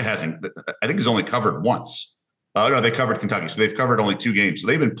mean, Georgia hasn't, I think, has only covered once. No, they covered Kentucky. So they've covered only 2 games. So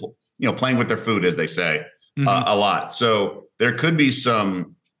they've been, playing with their food, as they say, a lot. So there could be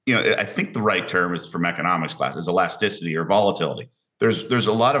some, I think the right term is from economics class is elasticity or volatility. There's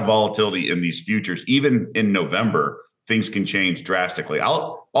a lot of volatility in these futures. Even in November, things can change drastically.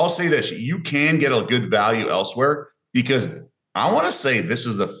 I'll say this: you can get a good value elsewhere because I want to say this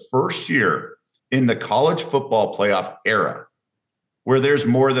is the first year in the college football playoff era where there's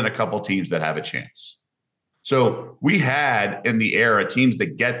more than a couple teams that have a chance. So we had in the era teams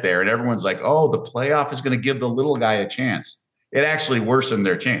that get there and everyone's like, oh, the playoff is going to give the little guy a chance. It actually worsened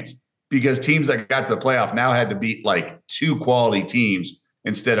their chance because teams that got to the playoff now had to beat like 2 quality teams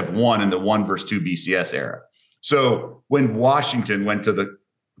instead of 1 in the 1 versus 2 BCS era. So when Washington went to the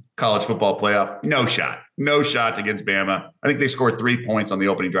college football playoff, no shot against Bama. I think they scored 3 points on the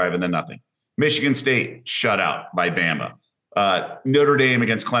opening drive and then nothing. Michigan State shut out by Bama. Notre Dame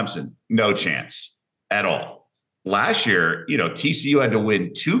against Clemson, no chance at all. Last year, TCU had to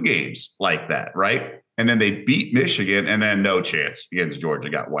win 2 games like that, right? And then they beat Michigan and then no chance against Georgia,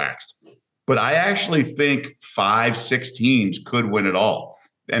 got waxed. But I actually think 5-6 teams could win it all.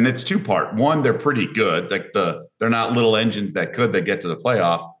 And it's 2-part. One, they're pretty good. Like they're not little engines that get to the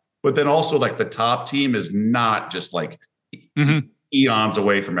playoff. But then also like the top team is not just like eons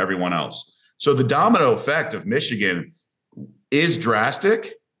away from everyone else. So the domino effect of Michigan is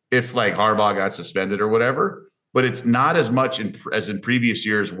drastic if like Harbaugh got suspended or whatever, but it's not as much as in previous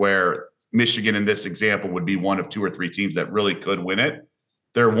years where Michigan in this example would be one of 2 or 3 teams that really could win it.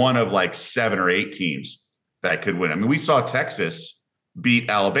 They're one of like 7 or 8 teams that could win. I mean, we saw Texas beat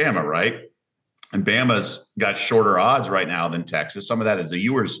Alabama, right? And Bama's got shorter odds right now than Texas. Some of that is the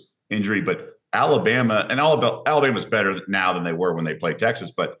Ewers injury, but Alabama's better now than they were when they played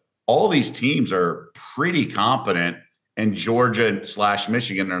Texas. But all these teams are pretty competent, and Georgia /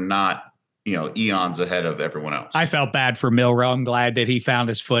 Michigan are not, eons ahead of everyone else. I felt bad for Milroe. I'm glad that he found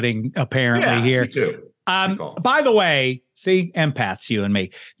his footing apparently here. Me too. By the way, see, empaths, you and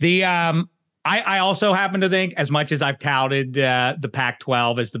me. I also happen to think, as much as I've touted the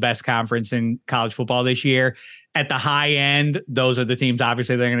Pac-12 as the best conference in college football this year, at the high end, those are the teams,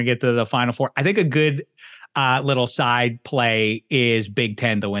 obviously, they're going to get to the Final Four. I think a good little side play is Big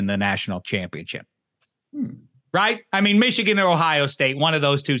Ten to win the national championship. Right? I mean, Michigan or Ohio State, one of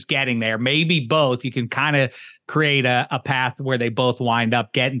those two's getting there. Maybe both. You can kind of create a path where they both wind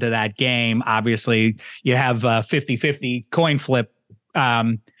up getting to that game. Obviously, you have 50-50 coin flip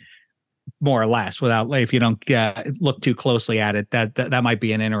more or less, without, if you don't look too closely at it. That might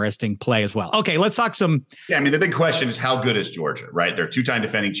be an interesting play as well. Okay, let's talk some. Yeah, I mean, the big question is how good is Georgia, right? They're two-time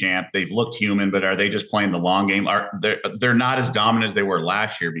defending champ. They've looked human, but are they just playing the long game? They're not as dominant as they were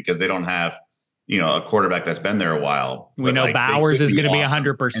last year because they don't have, a quarterback that's been there a while. We know Bowers is going to be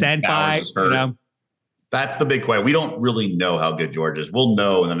 100% by, That's the big question. We don't really know how good Georgia is. We'll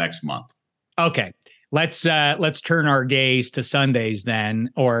know in the next month. Okay. Let's turn our gaze to Sundays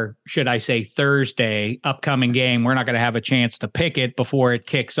then, or should I say Thursday, upcoming game. We're not going to have a chance to pick it before it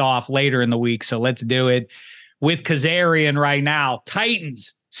kicks off later in the week. So let's do it with Kezirian right now.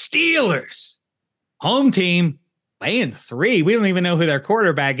 Titans, Steelers, home team, laying 3. We don't even know who their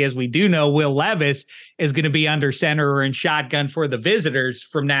quarterback is. We do know Will Levis is going to be under center or in shotgun for the visitors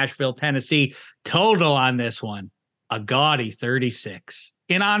from Nashville, Tennessee. Total on this one, a gaudy 36.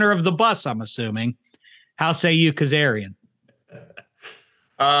 In honor of the bus, I'm assuming. How say you, Kezirian?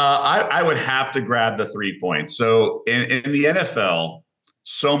 I would have to grab the 3 points. So in the NFL,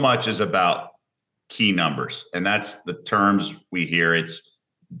 so much is about key numbers, and that's the terms we hear. It's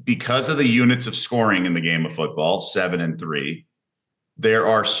because of the units of scoring in the game of football, 7 and 3. There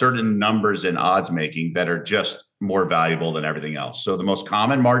are certain numbers in odds making that are just more valuable than everything else. So the most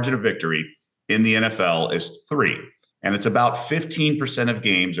common margin of victory in the NFL is 3, and it's about 15% of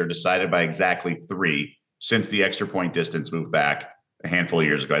games are decided by exactly 3. Since the extra point distance moved back a handful of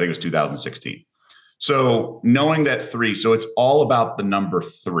years ago. I think it was 2016. So knowing that 3, so it's all about the number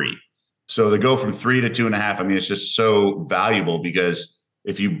 3. So to go from 3 to 2.5, I mean, it's just so valuable because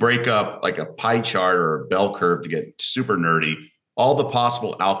if you break up like a pie chart or a bell curve to get super nerdy, all the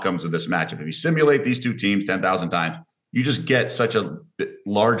possible outcomes of this matchup, if you simulate these two teams 10,000 times, you just get such a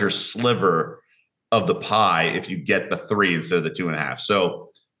larger sliver of the pie if you get the 3 instead of the 2.5. So,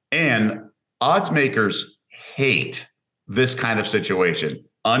 and odds makers hate this kind of situation.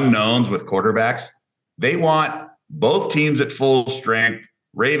 Unknowns with quarterbacks. They want both teams at full strength.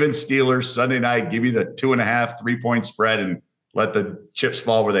 Ravens, Steelers, Sunday night, give you the 2.5, 3-point spread and let the chips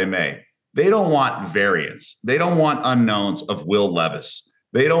fall where they may. They don't want variance. They don't want unknowns of Will Levis.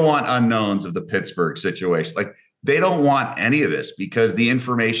 They don't want unknowns of the Pittsburgh situation. Like, they don't want any of this because the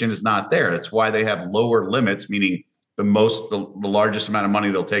information is not there. That's why they have lower limits, meaning the largest amount of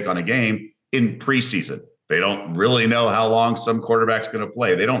money they'll take on a game in preseason. They don't really know how long some quarterback's going to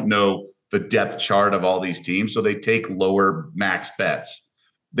play. They don't know the depth chart of all these teams, so they take lower max bets.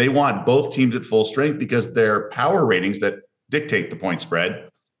 They want both teams at full strength because their power ratings that dictate the point spread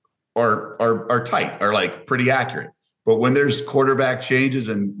are tight, are like pretty accurate. But when there's quarterback changes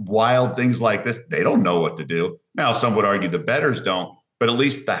and wild things like this, they don't know what to do. Now, some would argue the bettors don't, but at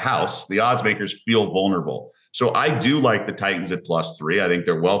least the odds makers feel vulnerable. So I do like the Titans at +3. I think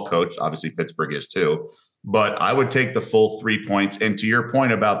they're well coached. Obviously, Pittsburgh is too. But I would take the full 3 points. And to your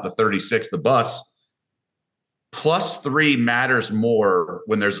point about the 36, the bus, +3 matters more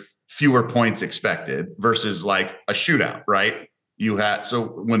when there's fewer points expected versus like a shootout, right?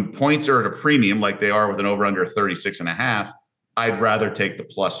 So when points are at a premium, like they are with an over-under 36.5, I'd rather take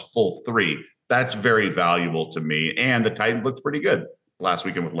the full 3. That's very valuable to me. And the Titans looked pretty good last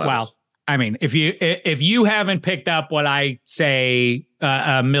weekend with Levis. Wow. I mean, if you haven't picked up what I say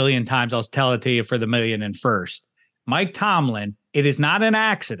a million times, I'll tell it to you for the million and first. Mike Tomlin, it is not an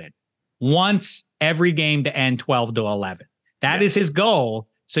accident, wants every game to end 12-11. That is his goal.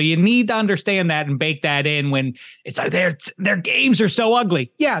 So you need to understand that and bake that in when it's like their games are so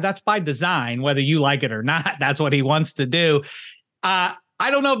ugly. Yeah, that's by design, whether you like it or not. That's what he wants to do. I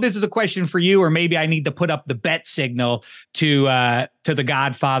don't know if this is a question for you, or maybe I need to put up the bet signal to the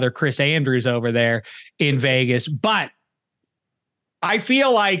Godfather, Chris Andrews over there in Vegas. But I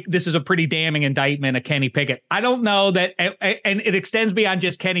feel like this is a pretty damning indictment of Kenny Pickett. I don't know that, and it extends beyond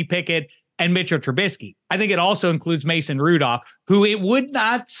just Kenny Pickett and Mitchell Trubisky. I think it also includes Mason Rudolph, who it would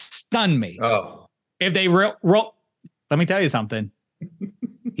not stun me if they roll. Let me tell you something.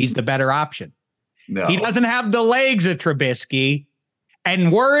 He's the better option. No. He doesn't have the legs of Trubisky.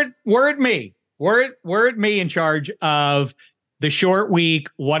 And word me in charge of the short week.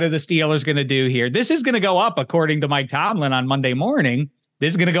 What are the Steelers going to do here? This is going to go up, according to Mike Tomlin, on Monday morning.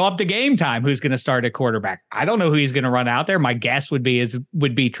 This is going to go up to game time. Who's going to start at quarterback? I don't know who he's going to run out there. My guess would be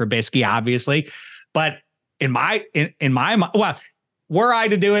Trubisky, obviously. But in my well, were I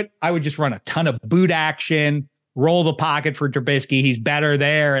to do it, I would just run a ton of boot action, roll the pocket for Trubisky. He's better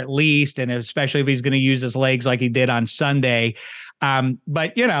there at least, and especially if he's going to use his legs like he did on Sunday.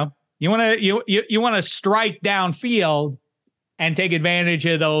 But you want to strike downfield and take advantage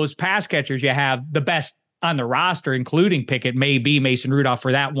of those pass catchers you have. The best on the roster, including Pickett, may be Mason Rudolph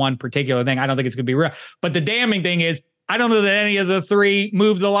for that one particular thing. I don't think it's going to be real. But the damning thing is, I don't know that any of the three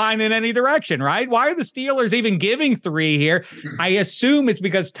move the line in any direction, right? Why are the Steelers even giving 3 here? I assume it's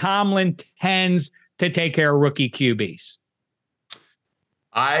because Tomlin tends to take care of rookie QBs.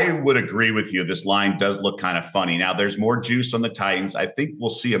 I would agree with you. This line does look kind of funny. Now, there's more juice on the Titans. I think we'll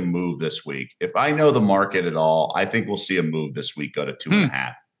see a move this week. If I know the market at all, I think we'll see a move this week go to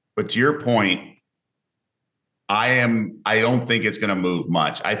 2.5. But to your point, I don't think it's going to move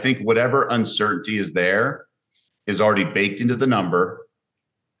much. I think whatever uncertainty is there is already baked into the number,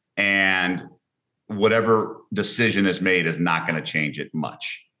 and whatever decision is made is not going to change it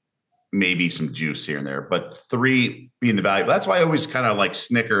much. Maybe some juice here and there, but 3 being the value. That's why I always kind of like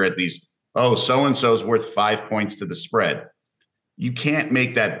snicker at these. Oh, so-and-so is worth 5 points to the spread. You can't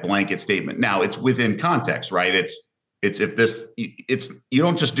make that blanket statement. Now it's within context, right? You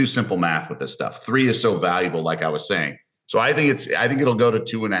don't just do simple math with this stuff. 3 is so valuable, like I was saying. So I think it'll go to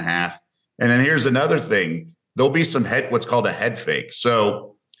 2.5. And then here's another thing. There'll be some what's called a head fake.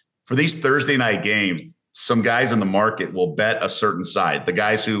 So for these Thursday night games, some guys in the market will bet a certain side. The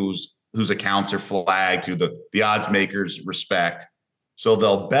guys whose accounts are flagged, who the odds makers respect. So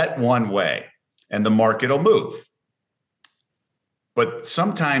they'll bet one way and the market will move. But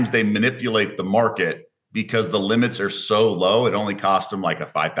sometimes they manipulate the market because the limits are so low. It only costs them like a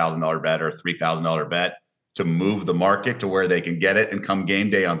 $5,000 bet or a $3,000 bet to move the market to where they can get it. And come game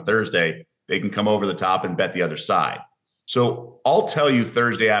day on Thursday, they can come over the top and bet the other side. So I'll tell you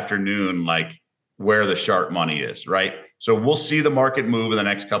Thursday afternoon, like where the sharp money is, right? So we'll see the market move in the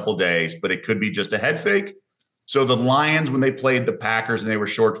next couple of days, but it could be just a head fake. So the Lions, when they played the Packers and they were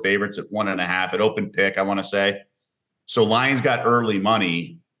short favorites at 1.5 at open pick, I want to say. So Lions got early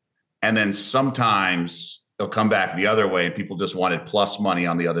money, and then sometimes they'll come back the other way and people just wanted plus money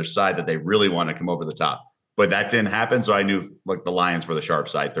on the other side that they really want to come over the top. But that didn't happen. So I knew like the Lions were the sharp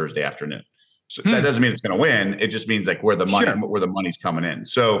side Thursday afternoon. So that doesn't mean it's going to win. It just means like where the money's coming in.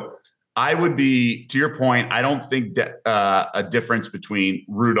 So I would be, to your point, I don't think that a difference between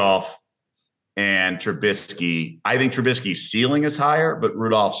Rudolph and Trubisky. I think Trubisky's ceiling is higher, but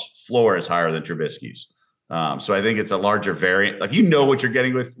Rudolph's floor is higher than Trubisky's. So I think it's a larger variant. Like, you know what you're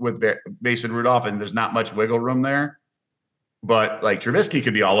getting with Mason Rudolph, and there's not much wiggle room there. But like Trubisky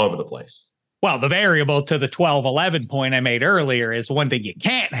could be all over the place. Well, the variable to the 12-11 point I made earlier is one thing you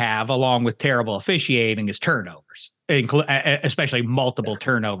can't have, along with terrible officiating, is turnovers, especially multiple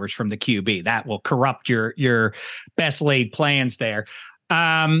turnovers from the QB. That will corrupt your best laid plans there.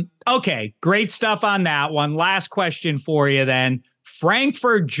 Okay, great stuff on that one. Last question for you then.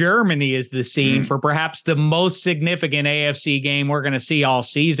 Frankfurt, Germany is the scene for perhaps the most significant AFC game we're going to see all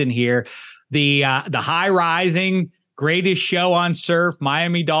season here. The high rising, greatest show on surf,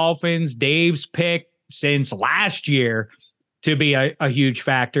 Miami Dolphins, Dave's pick since last year to be a huge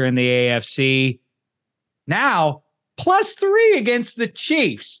factor in the AFC. Now, +3 against the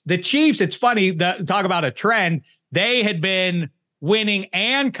Chiefs. The Chiefs, it's funny, talk about a trend. They had been winning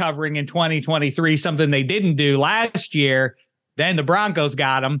and covering in 2023, something they didn't do last year. Then the Broncos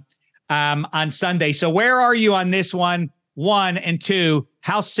got them on Sunday. So where are you on this one? 1 and 2,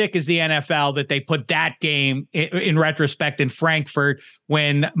 how sick is the NFL that they put that game in retrospect in Frankfurt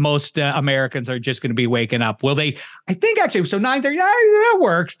when most Americans are just going to be waking up? Will they? I think actually, so 9:30, that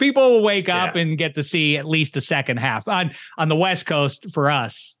works. People will wake up and get to see at least the second half. On the West Coast, for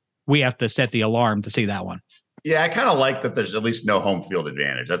us, we have to set the alarm to see that one. Yeah, I kind of like that there's at least no home field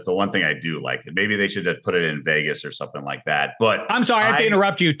advantage. That's the one thing I do like. Maybe they should have put it in Vegas or something like that. But I'm sorry, I have to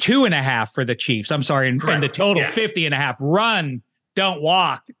interrupt you. 2.5 for the Chiefs. I'm sorry. And the total 50.5. Run, don't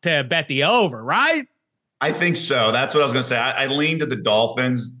walk to bet the over, right? I think so. That's what I was going to say. I lean to the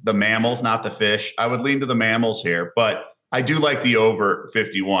Dolphins, the mammals, not the fish. I would lean to the mammals here, but I do like the over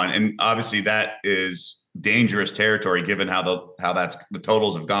 51. And obviously that is dangerous territory given how the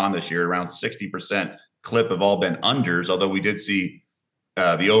totals have gone this year. Around 60% clip have all been unders, although we did see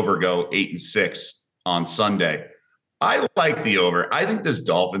the over go 8-6 on Sunday. I like the over. I think this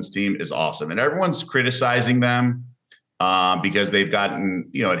Dolphins team is awesome, and everyone's criticizing them because they've gotten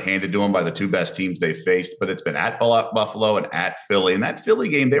it handed to them by the two best teams they've faced. But it's been at Buffalo and at Philly. And that Philly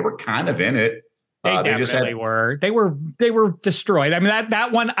game, they were kind of in it. They were destroyed. I mean,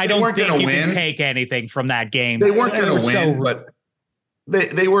 that one, I don't think you can take anything from that game. They weren't going to win, but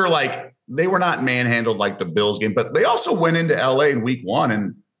they were like. They were not manhandled like the Bills game, but they also went into LA in week 1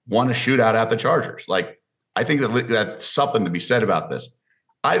 and won a shootout at the Chargers. Like, I think that's something to be said about this.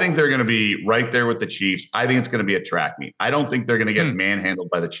 I think they're going to be right there with the Chiefs. I think it's going to be a track meet. I don't think they're going to get manhandled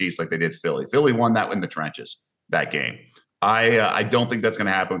by the Chiefs like they did Philly. Philly won that in the trenches, that game. I don't think that's going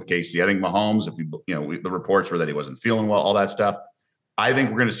to happen with KC. I think Mahomes, the reports were that he wasn't feeling well, all that stuff. I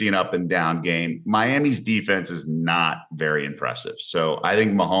think we're going to see an up and down game. Miami's defense is not very impressive. So I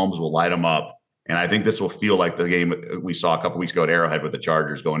think Mahomes will light them up. And I think this will feel like the game we saw a couple weeks ago at Arrowhead with the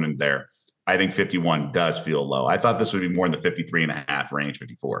Chargers going in there. I think 51 does feel low. I thought this would be more in the 53.5 range,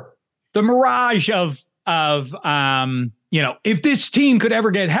 54. The mirage of if this team could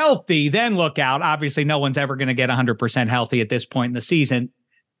ever get healthy, then look out. Obviously, no one's ever going to get 100% healthy at this point in the season.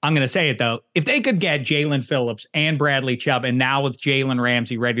 I'm going to say it, though. If they could get Jalen Phillips and Bradley Chubb, and now with Jalen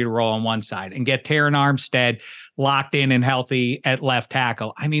Ramsey ready to roll on one side, and get Terran Armstead locked in and healthy at left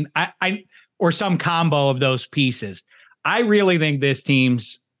tackle, I mean, I or some combo of those pieces, I really think this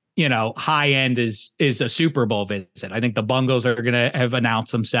team's high end is a Super Bowl visit. I think the Bungles are going to have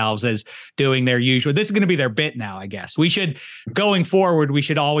announced themselves as doing their usual. This is going to be their bit now, I guess. Going forward, we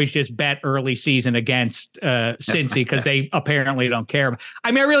should always just bet early season against Cincy because they apparently don't care.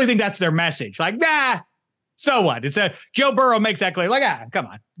 I mean, I really think that's their message. Like, so what? It's Joe Burrow makes that clear. Like, come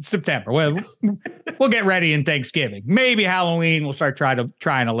on, it's September. We'll get ready in Thanksgiving. Maybe Halloween we'll start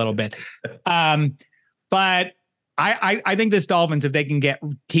trying a little bit. But I think this Dolphins, if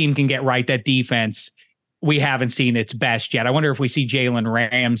team can get right, that defense, we haven't seen its best yet. I wonder if we see Jalen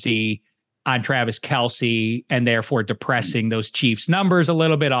Ramsey on Travis Kelce and therefore depressing those Chiefs numbers a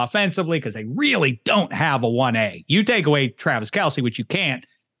little bit offensively because they really don't have a 1A. You take away Travis Kelce, which you can't,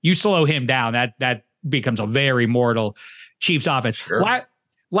 you slow him down. That becomes a very mortal Chiefs offense. Sure.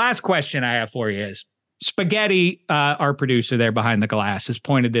 Last question I have for you is, Spaghetti, our producer there behind the glass, has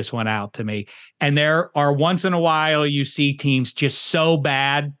pointed this one out to me. And there are once in a while you see teams just so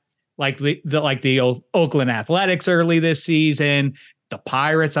bad, like the old Oakland Athletics early this season. The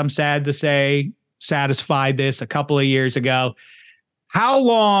Pirates, I'm sad to say, satisfied this a couple of years ago. How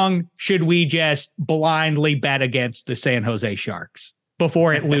long should we just blindly bet against the San Jose Sharks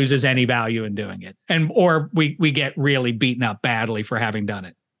before it loses any value in doing it? Or we get really beaten up badly for having done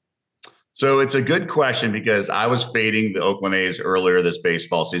it? So it's a good question because I was fading the Oakland A's earlier this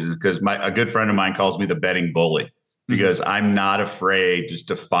baseball season because a good friend of mine calls me the betting bully because I'm not afraid just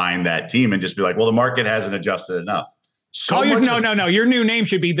to find that team and just be like, well, the market hasn't adjusted enough. No. Your new name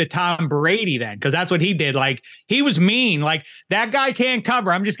should be the Tom Brady then, because that's what he did. Like, he was mean. Like, that guy can't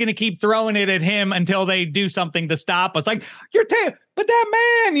cover. I'm just going to keep throwing it at him until they do something to stop us. Like, but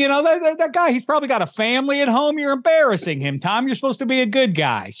that man, that guy, he's probably got a family at home. You're embarrassing him, Tom. You're supposed to be a good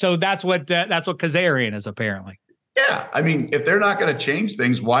guy. So that's what Kezirian is apparently. Yeah, I mean, if they're not going to change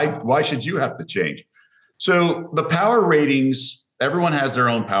things, why should you have to change? So the power ratings, everyone has their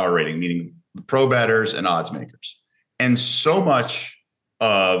own power rating, meaning pro bettors and odds makers. And so much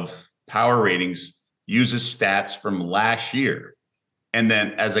of power ratings uses stats from last year. And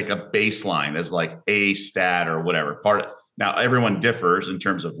then as like a baseline, as like a stat or whatever now everyone differs in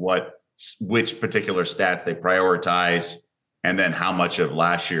terms of which particular stats they prioritize and then how much of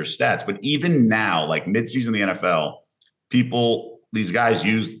last year's stats. But even now, like midseason in the NFL, these guys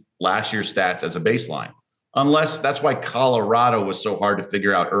use last year's stats as a baseline. Unless that's why Colorado was so hard to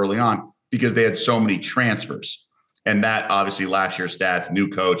figure out early on because they had so many transfers. And that obviously last year's stats, new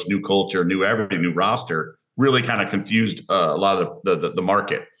coach, new culture, new everything, new roster really kind of confused a lot of the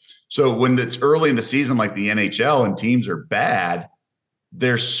market. So when it's early in the season, like the NHL and teams are bad,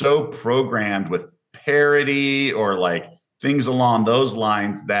 they're so programmed with parity or like things along those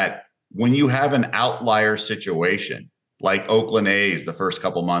lines that when you have an outlier situation like Oakland A's the first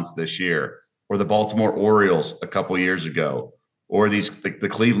couple months this year, or the Baltimore Orioles a couple years ago, or the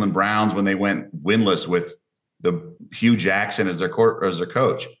Cleveland Browns when they went winless with the Hugh Jackson as their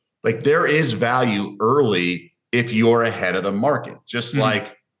coach. Like, there is value early if you're ahead of the market, just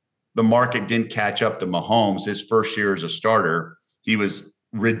like the market didn't catch up to Mahomes his first year as a starter. He was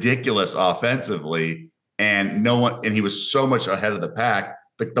ridiculous offensively and he was so much ahead of the pack,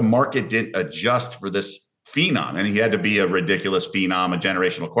 but the market didn't adjust for this phenom. And he had to be a ridiculous phenom, a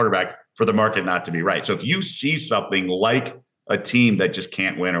generational quarterback for the market not to be right. So if you see something like a team that just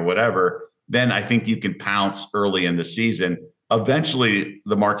can't win or whatever, then I think you can pounce early in the season. Eventually,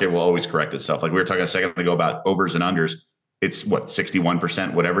 the market will always correct itself. Like we were talking a second ago about overs and unders. It's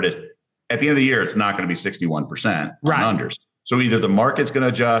 61%, whatever it is. At the end of the year, it's not going to be 61% on unders. So either the market's going to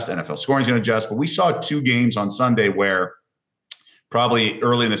adjust, NFL scoring is going to adjust. But we saw 2 games on Sunday where probably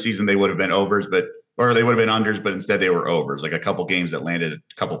early in the season they would have been overs, or they would have been unders, but instead they were overs. Like a couple games that landed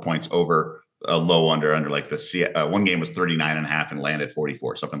a couple points over a low under like one game was 39.5 and landed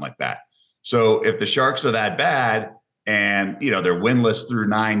 44, something like that. So if the Sharks are that bad and, they're winless through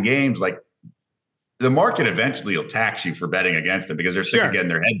 9 games, like the market eventually will tax you for betting against them because they're sick of getting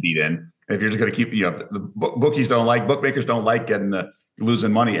their head beat in. And if you're just going to keep, the bookmakers don't like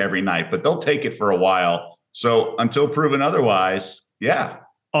losing money every night, but they'll take it for a while. So until proven otherwise, Yeah.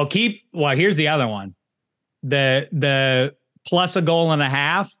 Oh, here's the other one. The plus a goal and a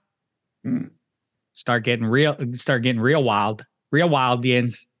half. Start getting real wild. Real wild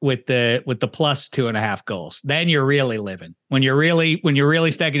Yins with the plus 2.5 goals. Then you're really living. When you're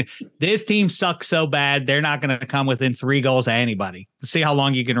really stacking, this team sucks so bad, they're not going to come within 3 goals of anybody. See how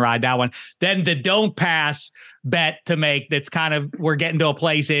long you can ride that one. Then the don't pass bet to make that's kind of, we're getting to a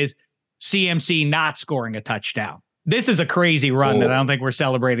place is CMC not scoring a touchdown. This is a crazy run that I don't think we're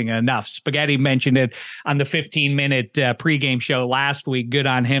celebrating enough. Spaghetti mentioned it on the 15-minute pregame show last week. Good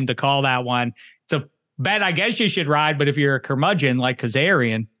on him to call that one. It's a bet I guess you should ride, but if you're a curmudgeon like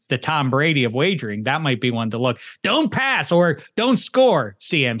Kezirian, the Tom Brady of wagering, that might be one to look. Don't pass or don't score,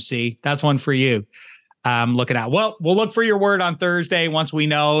 CMC. That's one for you. Looking at. Well, we'll look for your word on Thursday once we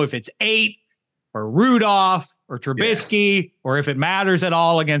know if it's 8 or Rudolph or Trubisky or if it matters at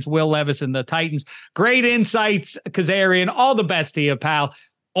all against Will Levis and the Titans. Great insights, Kezirian. All the best to you, pal.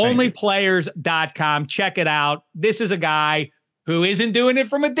 Onlyplayers.com. Check it out. This is a guy who isn't doing it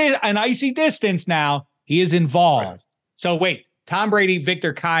from an icy distance now. He is involved. Right. So wait, Tom Brady,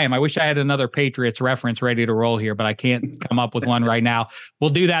 Victor Kayam. I wish I had another Patriots reference ready to roll here, but I can't come up with one right now.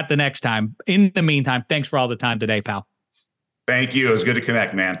 We'll do that the next time. In the meantime, thanks for all the time today, pal. Thank you. It was good to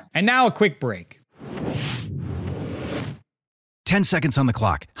connect, man. And now a quick break. 10 seconds on the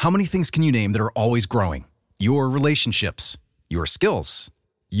clock. How many things can you name that are always growing? Your relationships, your skills,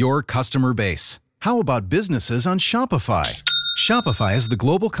 your customer base. How about businesses on Shopify? Shopify is the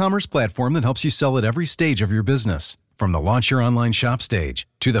global commerce platform that helps you sell at every stage of your business. From the launch your online shop stage,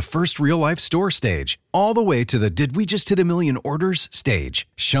 to the first real-life store stage, all the way to the did we just hit a million orders stage.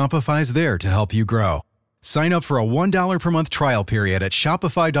 Shopify's there to help you grow. Sign up for a $1 per month trial period at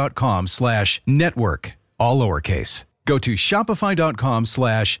shopify.com/network, all lowercase. Go to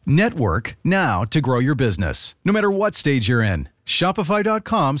shopify.com/network now to grow your business, no matter what stage you're in.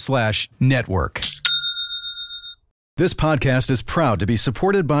 Shopify.com/network. This podcast is proud to be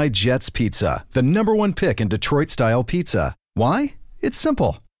supported by Jets Pizza, the #1 pick in Detroit-style pizza. Why? It's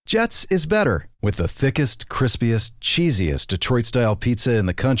simple. Jets is better. With the thickest, crispiest, cheesiest Detroit-style pizza in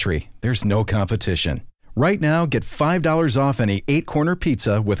the country, there's no competition. Right now, get $5 off any 8-corner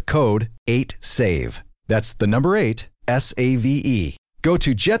pizza with code 8SAVE. That's the number 8, SAVE. Go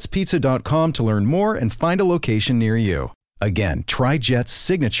to jetspizza.com to learn more and find a location near you. Again, try Jet's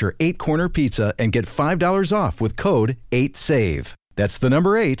signature 8-corner pizza and get $5 off with code 8SAVE. That's the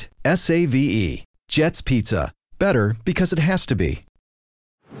number 8, SAVE. Jet's Pizza. Better because it has to be.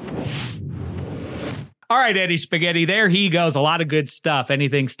 All right, Eddie Spaghetti, there he goes. A lot of good stuff.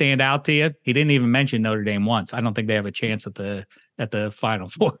 Anything stand out to you? He didn't even mention Notre Dame once. I don't think they have a chance at the Final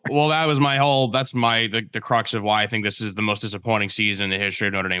Four. Well, that was the crux of why I think this is the most disappointing season in the history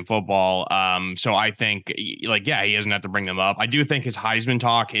of Notre Dame football. So I think, he doesn't have to bring them up. I do think his Heisman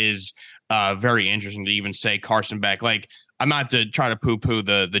talk is very interesting to even say Carson Beck. I'm not to try to poo-poo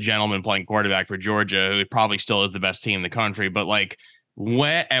the gentleman playing quarterback for Georgia, who probably still is the best team in the country, but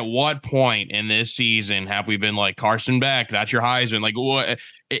at what point in this season have we been like, Carson Beck, that's your Heisman? What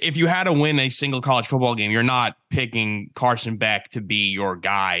if you had to win a single college football game, you're not picking Carson Beck to be your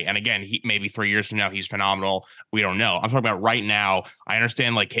guy. And again, maybe 3 years from now, he's phenomenal. We don't know. I'm talking about right now. I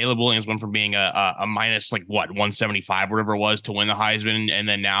understand Caleb Williams went from being a minus 175, whatever it was, to win the Heisman. And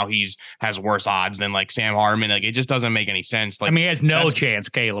then now has worse odds than Sam Hartman. It just doesn't make any sense. He has no chance,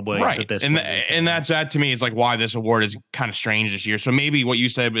 Caleb Williams, right. At this point. And that to me is why this award is kind of strange this year. So maybe what you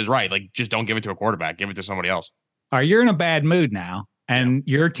said is right. Just don't give it to a quarterback, give it to somebody else. All right, you're in a bad mood now. And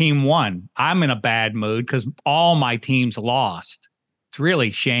your team won. I'm in a bad mood because all my teams lost. It's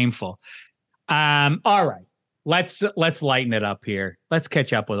really shameful. All right, let's lighten it up here. Let's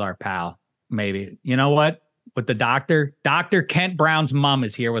catch up with our pal. Maybe, you know what? With the Dr. Kent Brown's mom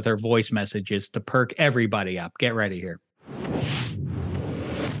is here with her voice messages to perk everybody up. Get ready here.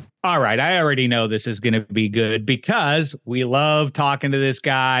 All right, I already know this is going to be good because we love talking to this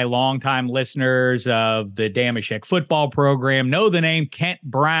guy. Longtime listeners of the Damashek football program know the name Kent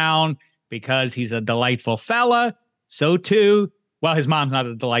Brown because he's a delightful fella. So too, well, his mom's not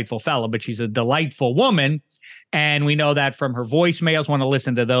a delightful fella, but she's a delightful woman. And we know that from her voicemails. Want to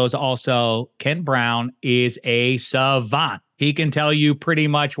listen to those. Also, Kent Brown is a savant. He can tell you pretty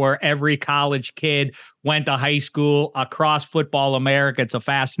much where every college kid went to high school across football America. It's a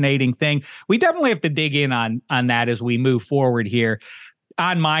fascinating thing. We definitely have to dig in on that as we move forward here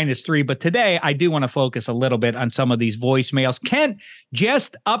on -3. But today, I do want to focus a little bit on some of these voicemails. Kent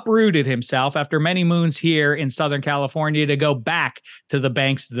just uprooted himself after many moons here in Southern California to go back to the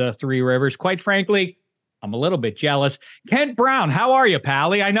banks of the Three Rivers. Quite frankly, I'm a little bit jealous. Kent Brown, how are you,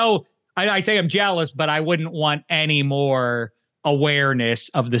 Pally? I know I say I'm jealous, but I wouldn't want any more awareness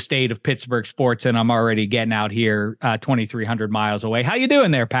of the state of Pittsburgh sports, and I'm already getting out here 2,300 miles away. How you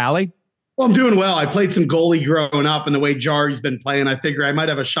doing there, Pally? Well, I'm doing well. I played some goalie growing up, and the way Jari's been playing, I figure I might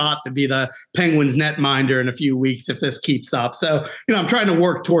have a shot to be the Penguins netminder in a few weeks if this keeps up. So, I'm trying to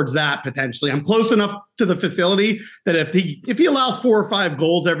work towards that potentially. I'm close enough to the facility that if he allows 4 or 5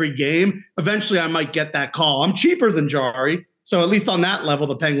 goals every game, eventually I might get that call. I'm cheaper than Jari. So at least on that level,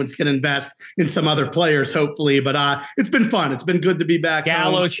 the Penguins can invest in some other players, hopefully. But it's been fun. It's been good to be back.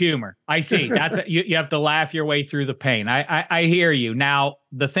 Gallows humor. I see. That's you have to laugh your way through the pain. I hear you. Now,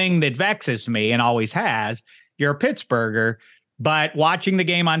 the thing that vexes me and always has, you're a Pittsburgher, but watching the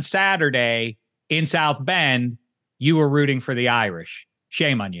game on Saturday in South Bend, you were rooting for the Irish.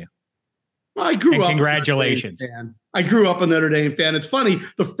 Shame on you. Well, I grew up. Congratulations. I grew up a Notre Dame fan. It's funny.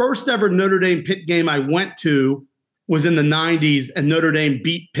 The first ever Notre Dame Pitt game I went to was in the 90s, and Notre Dame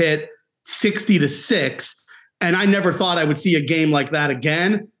beat Pitt 60-6. And I never thought I would see a game like that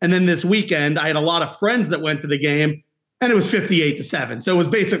again. And then this weekend, I had a lot of friends that went to the game, and it was 58-7. So it was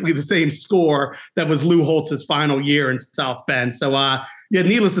basically the same score that was Lou Holtz's final year in South Bend. So,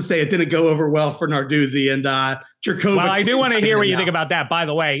 needless to say, it didn't go over well for Narduzzi and Jerkovic. Well, I do want to hear what you think about that. By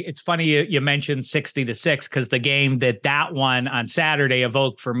the way, it's funny you mentioned 60-6, because the game that one on Saturday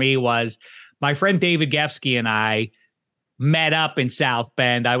evoked for me was my friend David Gefsky and I met up in South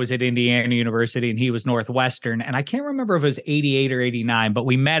Bend. I was at Indiana University and he was Northwestern. And I can't remember if it was 88 or 89, but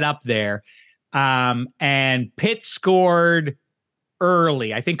we met up there. And Pitt scored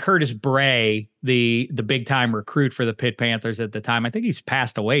early. I think Curtis Bray, the big time recruit for the Pitt Panthers at the time, I think he's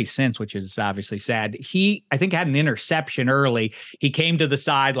passed away since, which is obviously sad. He, I think, had an interception early. He came to the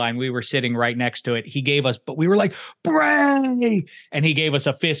sideline. We were sitting right next to it. He gave us, but we were like, Bray! And he gave us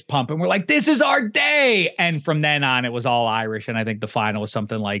a fist pump and we're like, this is our day. And from then on, it was all Irish. And I think the final was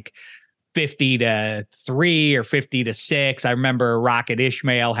something like 50-3 or 50-6. I remember Rocket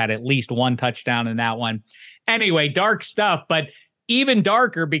Ishmael had at least one touchdown in that one. Anyway, dark stuff, but even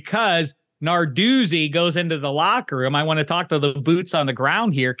darker because Narduzzi goes into the locker room. I want to talk to the boots on the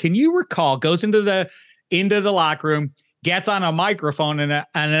ground here. Can you recall, goes into the locker room, gets on a microphone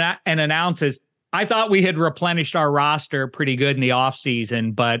and announces, I thought we had replenished our roster pretty good in the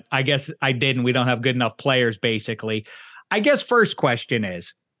offseason, but I guess I didn't. We don't have good enough players, basically. I guess first question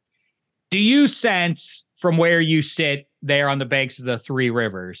is, do you sense from where you sit there on the banks of the Three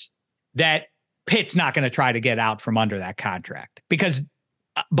Rivers that Pitt's not going to try to get out from under that contract? Because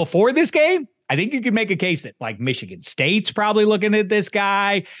before this game, I think you could make a case that like Michigan State's probably looking at this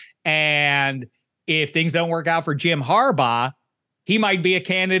guy. And if things don't work out for Jim Harbaugh, he might be a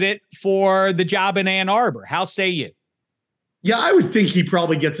candidate for the job in Ann Arbor. How say you? Yeah, I would think he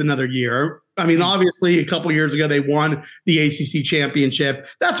probably gets another year. I mean, obviously, a couple years ago, they won the ACC championship.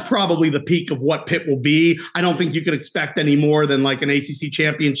 That's probably the peak of what Pitt will be. I don't think you could expect any more than like an ACC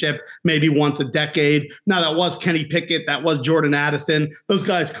championship, maybe once a decade. Now, that was Kenny Pickett. That was Jordan Addison. Those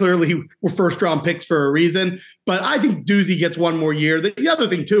guys clearly were first-round picks for a reason. But I think Doozy gets one more year. The other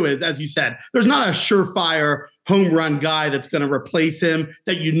thing, too, is, as you said, there's not a surefire home run guy that's going to replace him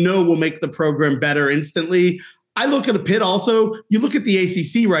that will make the program better instantly. I look at a Pitt also. You look at the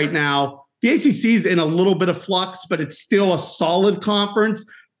ACC right now. The ACC is in a little bit of flux, but it's still a solid conference.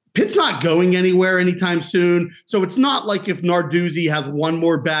 Pitt's not going anywhere anytime soon. So it's not like if Narduzzi has one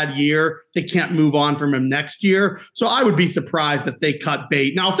more bad year, they can't move on from him next year. So I would be surprised if they cut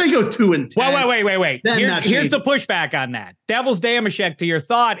bait. Now, if they go 2-10. Well, wait. Here's the pushback on that. Devil's Damashek to your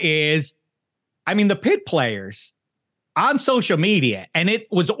thought is, I mean, the Pitt players on social media, and it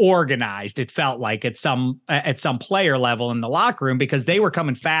was organized, it felt like at some player level in the locker room, because they were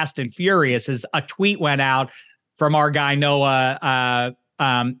coming fast and furious as a tweet went out from our guy Noah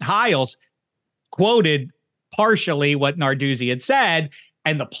Hiles, quoted partially what Narduzzi had said,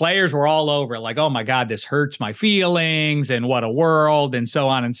 and the players were all over like, oh my God, this hurts my feelings and what a world and so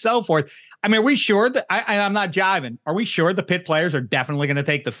on and so forth. I mean, are we sure that I'm not jiving? Are we sure the Pitt players are definitely going to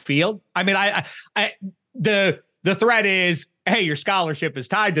take the field? I mean, the threat is, hey, your scholarship is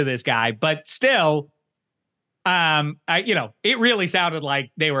tied to this guy, but still, it really sounded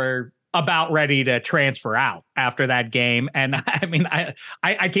like they were about ready to transfer out after that game. And I mean,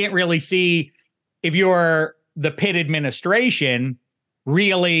 I can't really see, if you're the Pitt administration,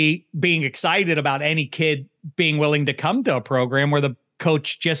 really being excited about any kid being willing to come to a program where the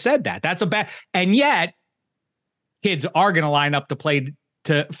coach just said that. That's a bad, and yet kids are going to line up to play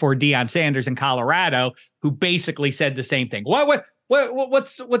for Deion Sanders in Colorado, who basically said the same thing.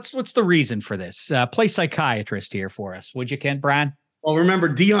 What's the reason for this? Play psychiatrist here for us, would you, Kent Brown? Well, remember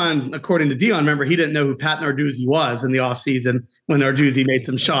Dion, according to Dion, remember he didn't know who Pat Narduzzi was in the offseason when Narduzzi made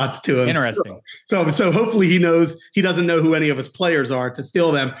some shots to him. Interesting. So hopefully he doesn't know who any of his players are to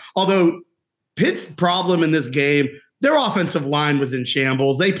steal them. Although Pitt's problem in this game, their offensive line was in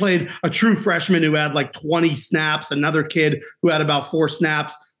shambles. They played a true freshman who had like 20 snaps, another kid who had about 4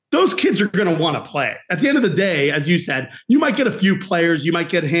 snaps. Those kids are going to want to play. At the end of the day, as you said, you might get a few players. You might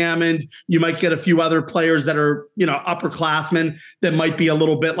get Hammond. You might get a few other players that are, upperclassmen that might be a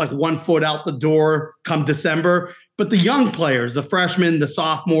little bit like 1 foot out the door come December. But the young players, the freshmen, the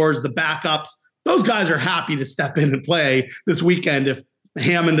sophomores, the backups, those guys are happy to step in and play this weekend if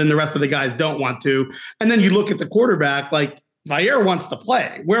Hammond and the rest of the guys don't want to. And then you look at the quarterback, like Zaire wants to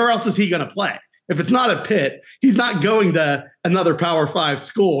play. Where else is he going to play? If it's not at Pitt, he's not going to another Power 5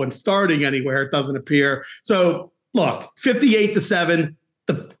 school and starting anywhere, it doesn't appear. So look, 58-7,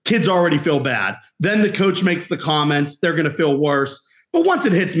 the kids already feel bad. Then the coach makes the comments, they're going to feel worse. But once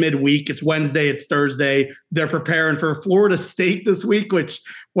it hits midweek, it's Wednesday, it's Thursday, they're preparing for Florida State this week, which,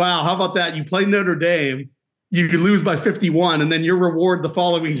 wow, how about that? You play Notre Dame, you lose by 51, and then your reward the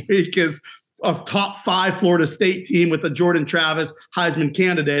following week is a top 5 Florida State team with a Jordan Travis Heisman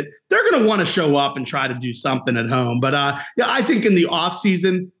candidate. They're going to want to show up and try to do something at home. But I think in the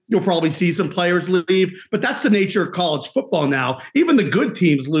offseason, you'll probably see some players leave. But that's the nature of college football now. Even the good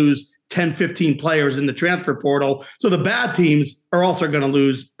teams lose 10, 15 players in the transfer portal. So the bad teams are also going to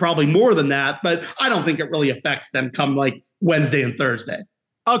lose probably more than that. But I don't think it really affects them come like Wednesday and Thursday.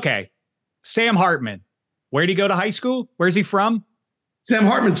 Okay. Sam Hartman. Where'd he go to high school? Where's he from? Sam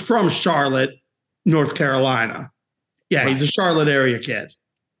Hartman's from Charlotte, North Carolina. Yeah, right. He's a Charlotte area kid.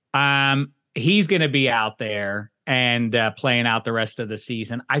 He's going to be out there and playing out the rest of the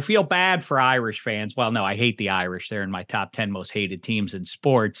season. I feel bad for Irish fans. Well, no, I hate the Irish. They're in my top 10 most hated teams in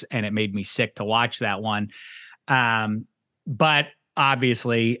sports, and it made me sick to watch that one. But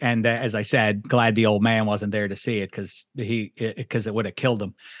obviously, and as I said, glad the old man wasn't there to see it because it would have killed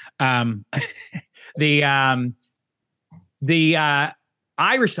him. The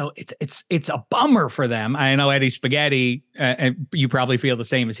Irish, though, it's a bummer for them. I know Eddie Spaghetti, and you probably feel the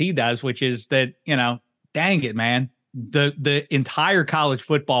same as he does, which is that, dang it, man, the entire college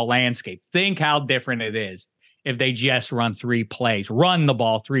football landscape, think how different it is if they just run the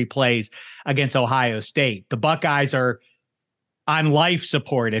ball 3 plays against Ohio State. The Buckeyes are on life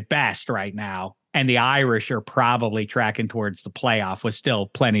support at best right now, and the Irish are probably tracking towards the playoff with still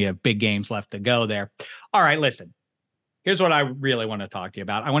plenty of big games left to go there. All right, listen. Here's what I really want to talk to you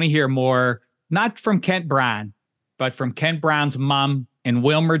about. I want to hear more, not from Kent Brown, but from Kent Brown's mom in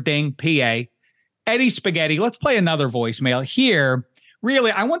Wilmerding, PA. Eddie Spaghetti, let's play another voicemail here.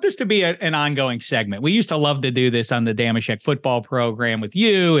 Really, I want this to be an ongoing segment. We used to love to do this on the Damashek football program with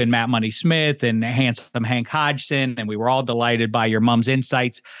you and Matt Money Smith and handsome Hank Hodgson, and we were all delighted by your mom's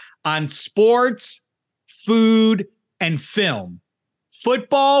insights on sports, food, and film.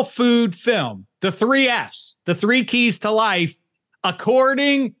 Football, food, film. The 3 Fs, the 3 keys to life,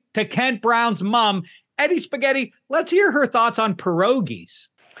 according to Kent Brown's mom. Eddie Spaghetti, let's hear her thoughts on pierogies.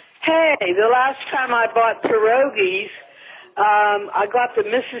 Hey, the last time I bought pierogies, I got the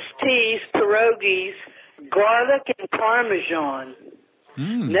Mrs. T's pierogies, garlic and Parmesan.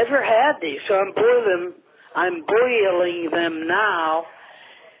 Never had these, so I'm boiling them now.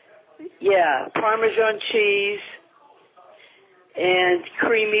 Yeah, Parmesan cheese and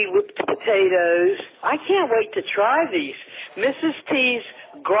creamy whipped potatoes. I can't wait to try these. Mrs. T's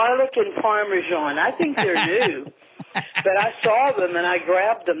garlic and Parmesan. I think they're new. But I saw them and I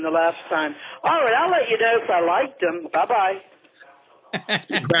grabbed them the last time. All right, I'll let you know if I liked them. Bye-bye.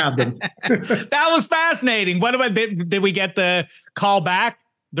 Grabbed them. That was fascinating. What about, did we get the call back,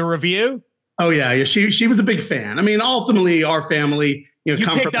 the review? Oh, yeah. She was a big fan. I mean, ultimately, our family... You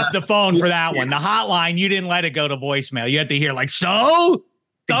picked up the phone for that one. The hotline, you didn't let it go to voicemail. You had to hear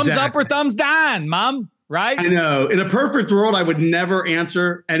thumbs up or thumbs down, Mom, right? I know. In a perfect world, I would never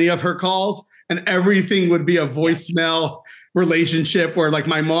answer any of her calls, and everything would be a voicemail relationship where like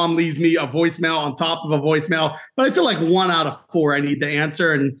my mom leaves me a voicemail on top of a voicemail. But I feel like 1 out of 4 I need to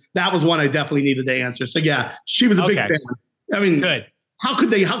answer, and that was one I definitely needed to answer. So yeah, she was a big fan. I mean, good. How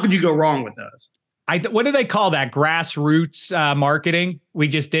could you go wrong with those? What do they call that? Grassroots marketing we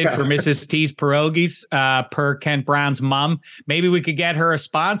just did for Mrs. T's pierogies per Kent Brown's mom. Maybe we could get her a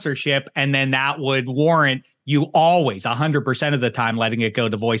sponsorship, and then that would warrant you always 100% of the time letting it go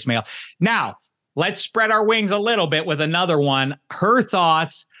to voicemail. Now, let's spread our wings a little bit with another one. Her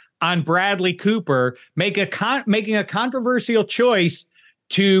thoughts on Bradley Cooper making a controversial choice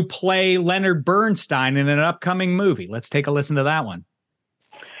to play Leonard Bernstein in an upcoming movie. Let's take a listen to that one.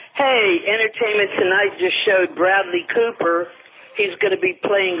 Hey, Entertainment Tonight just showed Bradley Cooper. he's going to be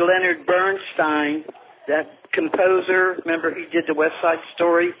playing Leonard Bernstein, that composer. Remember, he did the West Side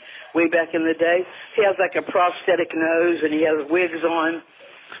Story way back in the day. He has like a prosthetic nose, and he has wigs on.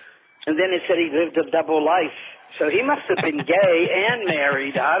 And then it said he lived a double life. So he must have been gay and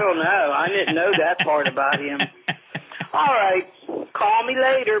married. I don't know. I didn't know that part about him. All right. Call me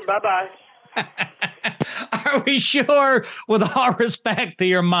later. Bye-bye. Are we sure, with all respect to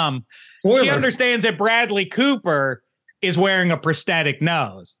your mom, she understands that Bradley Cooper is wearing a prosthetic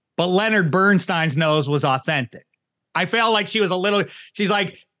nose, but Leonard Bernstein's nose was authentic? I felt like she was she's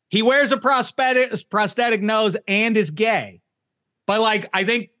like, he wears a prosthetic nose and is gay. But like, I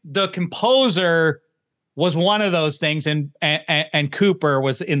think the composer was one of those things, and Cooper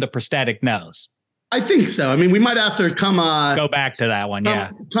was in the prosthetic nose. I think so. I mean, we might have to go back to that one.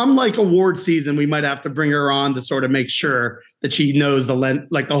 Come like award season, we might have to bring her on to sort of make sure that she knows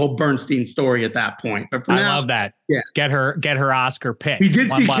the whole Bernstein story at that point. But for now, love that. Yeah, get her Oscar pick. We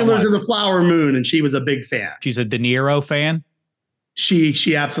did see Killers of the Flower Moon, and she was a big fan. She's a De Niro fan.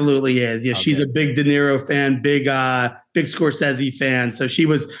 She absolutely is. Yeah, okay. She's a big De Niro fan, big Scorsese fan. So she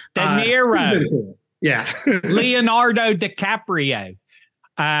was De Niro. Cool. Yeah, Leonardo DiCaprio.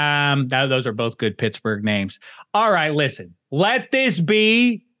 Those are both good Pittsburgh names. All right, listen. Let this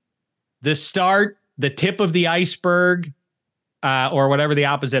be the start, the tip of the iceberg, or whatever the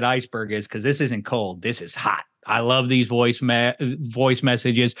opposite iceberg is, because this isn't cold. This is hot. I love these voice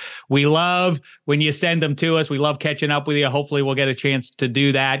messages. We love when you send them to us. We love catching up with you. Hopefully we'll get a chance to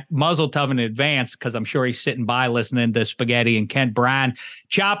do that. Muzzle tough in advance, because I'm sure he's sitting by listening to Spaghetti and Kent Brown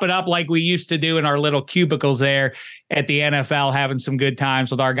chop it up like we used to do in our little cubicles there at the NFL, having some good times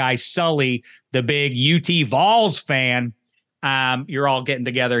with our guy Sully, the big UT Vols fan. You're all getting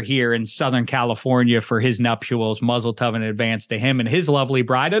together here in Southern California for his nuptials. Muzzle tough in advance to him and his lovely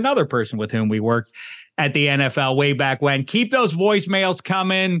bride, another person with whom we worked at the NFL way back when. Keep those voicemails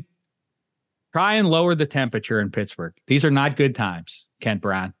coming. Try and lower the temperature in Pittsburgh. These are not good times, Kent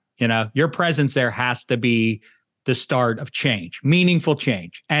Brown. You know, your presence there has to be the start of change, meaningful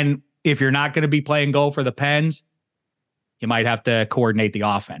change. And if you're not going to be playing goal for the Pens, you might have to coordinate the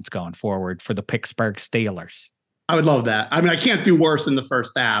offense going forward for the Pittsburgh Steelers. I would love that. I mean, I can't do worse in the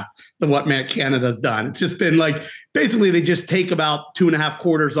first half than what Matt Canada's done. It's just been like, basically they just take about 2.5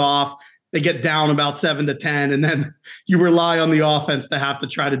 quarters off. They get down about 7-10, and then you rely on the offense to have to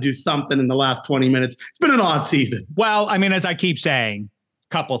try to do something in the last 20 minutes. It's been an odd season. Well, I mean, as I keep saying,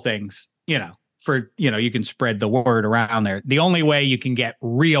 couple things, you can spread the word around there. The only way you can get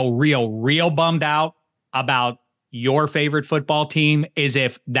real bummed out about your favorite football team is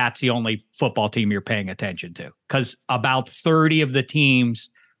if that's the only football team you're paying attention to. Because about 30 of the teams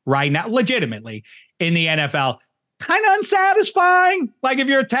right now, legitimately, in the NFL, kind of unsatisfying. Like if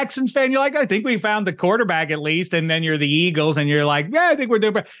you're a Texans fan, you're like, I think we found the quarterback at least. And then you're the Eagles and you're like, yeah, I think we're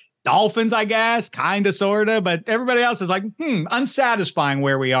doing Dolphins, I guess, kind of, sort of. But everybody else is like, unsatisfying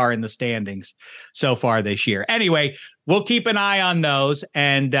where we are in the standings so far this year. Anyway, we'll keep an eye on those,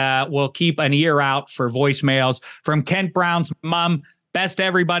 and we'll keep an ear out for voicemails from Kent Brown's mom. Best to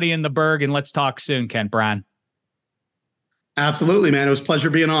everybody in the Berg, and let's talk soon, Kent Brown. Absolutely, man. It was a pleasure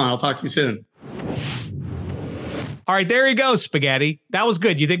being on. I'll talk to you soon. All right, there he goes, Spaghetti. That was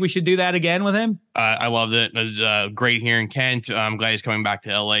good. You think we should do that again with him? I loved it. It was great hearing Kent. I'm glad he's coming back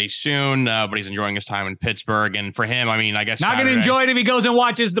to LA soon, but he's enjoying his time in Pittsburgh. And for him, I mean, I guess not going to enjoy it if he goes and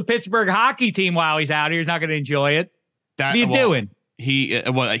watches the Pittsburgh hockey team while he's out here. He's not going to enjoy it. What are you doing? He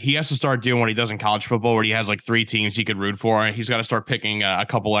has to start doing what he does in college football, where he has like 3 teams he could root for, and he's got to start picking a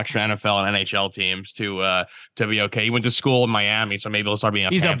couple extra NFL and NHL teams to be okay. He went to school in Miami, so maybe he'll start being a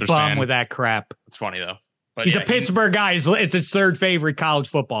Panthers fan. He's a bum with that crap. It's funny though. But he's a Pittsburgh guy. It's his 3rd favorite college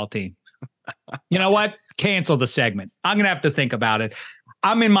football team. You know what? Cancel the segment. I'm going to have to think about it.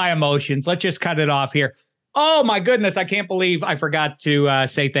 I'm in my emotions. Let's just cut it off here. Oh, my goodness. I can't believe I forgot to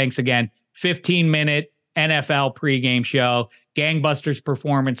say thanks again. 15-minute NFL pregame show. Gangbusters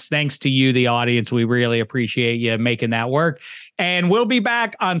performance. Thanks to you, the audience. We really appreciate you making that work. And we'll be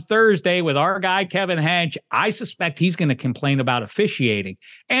back on Thursday with our guy, Kevin Hench. I suspect he's going to complain about officiating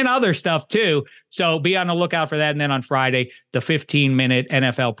and other stuff too. So be on the lookout for that. And then on Friday, the 15-minute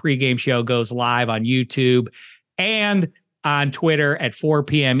NFL pregame show goes live on YouTube and on Twitter at 4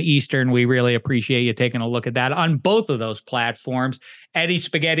 p.m. Eastern. We really appreciate you taking a look at that on both of those platforms. Eddie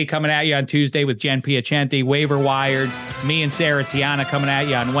Spaghetti coming at you on Tuesday with Jen Piacenti, Waiver Wired. Me and Sarah Tiana coming at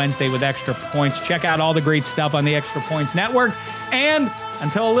you on Wednesday with Extra Points. Check out all the great stuff on the Extra Points Network. And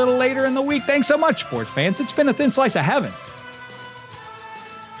until a little later in the week, thanks so much, sports fans. It's been a thin slice of heaven.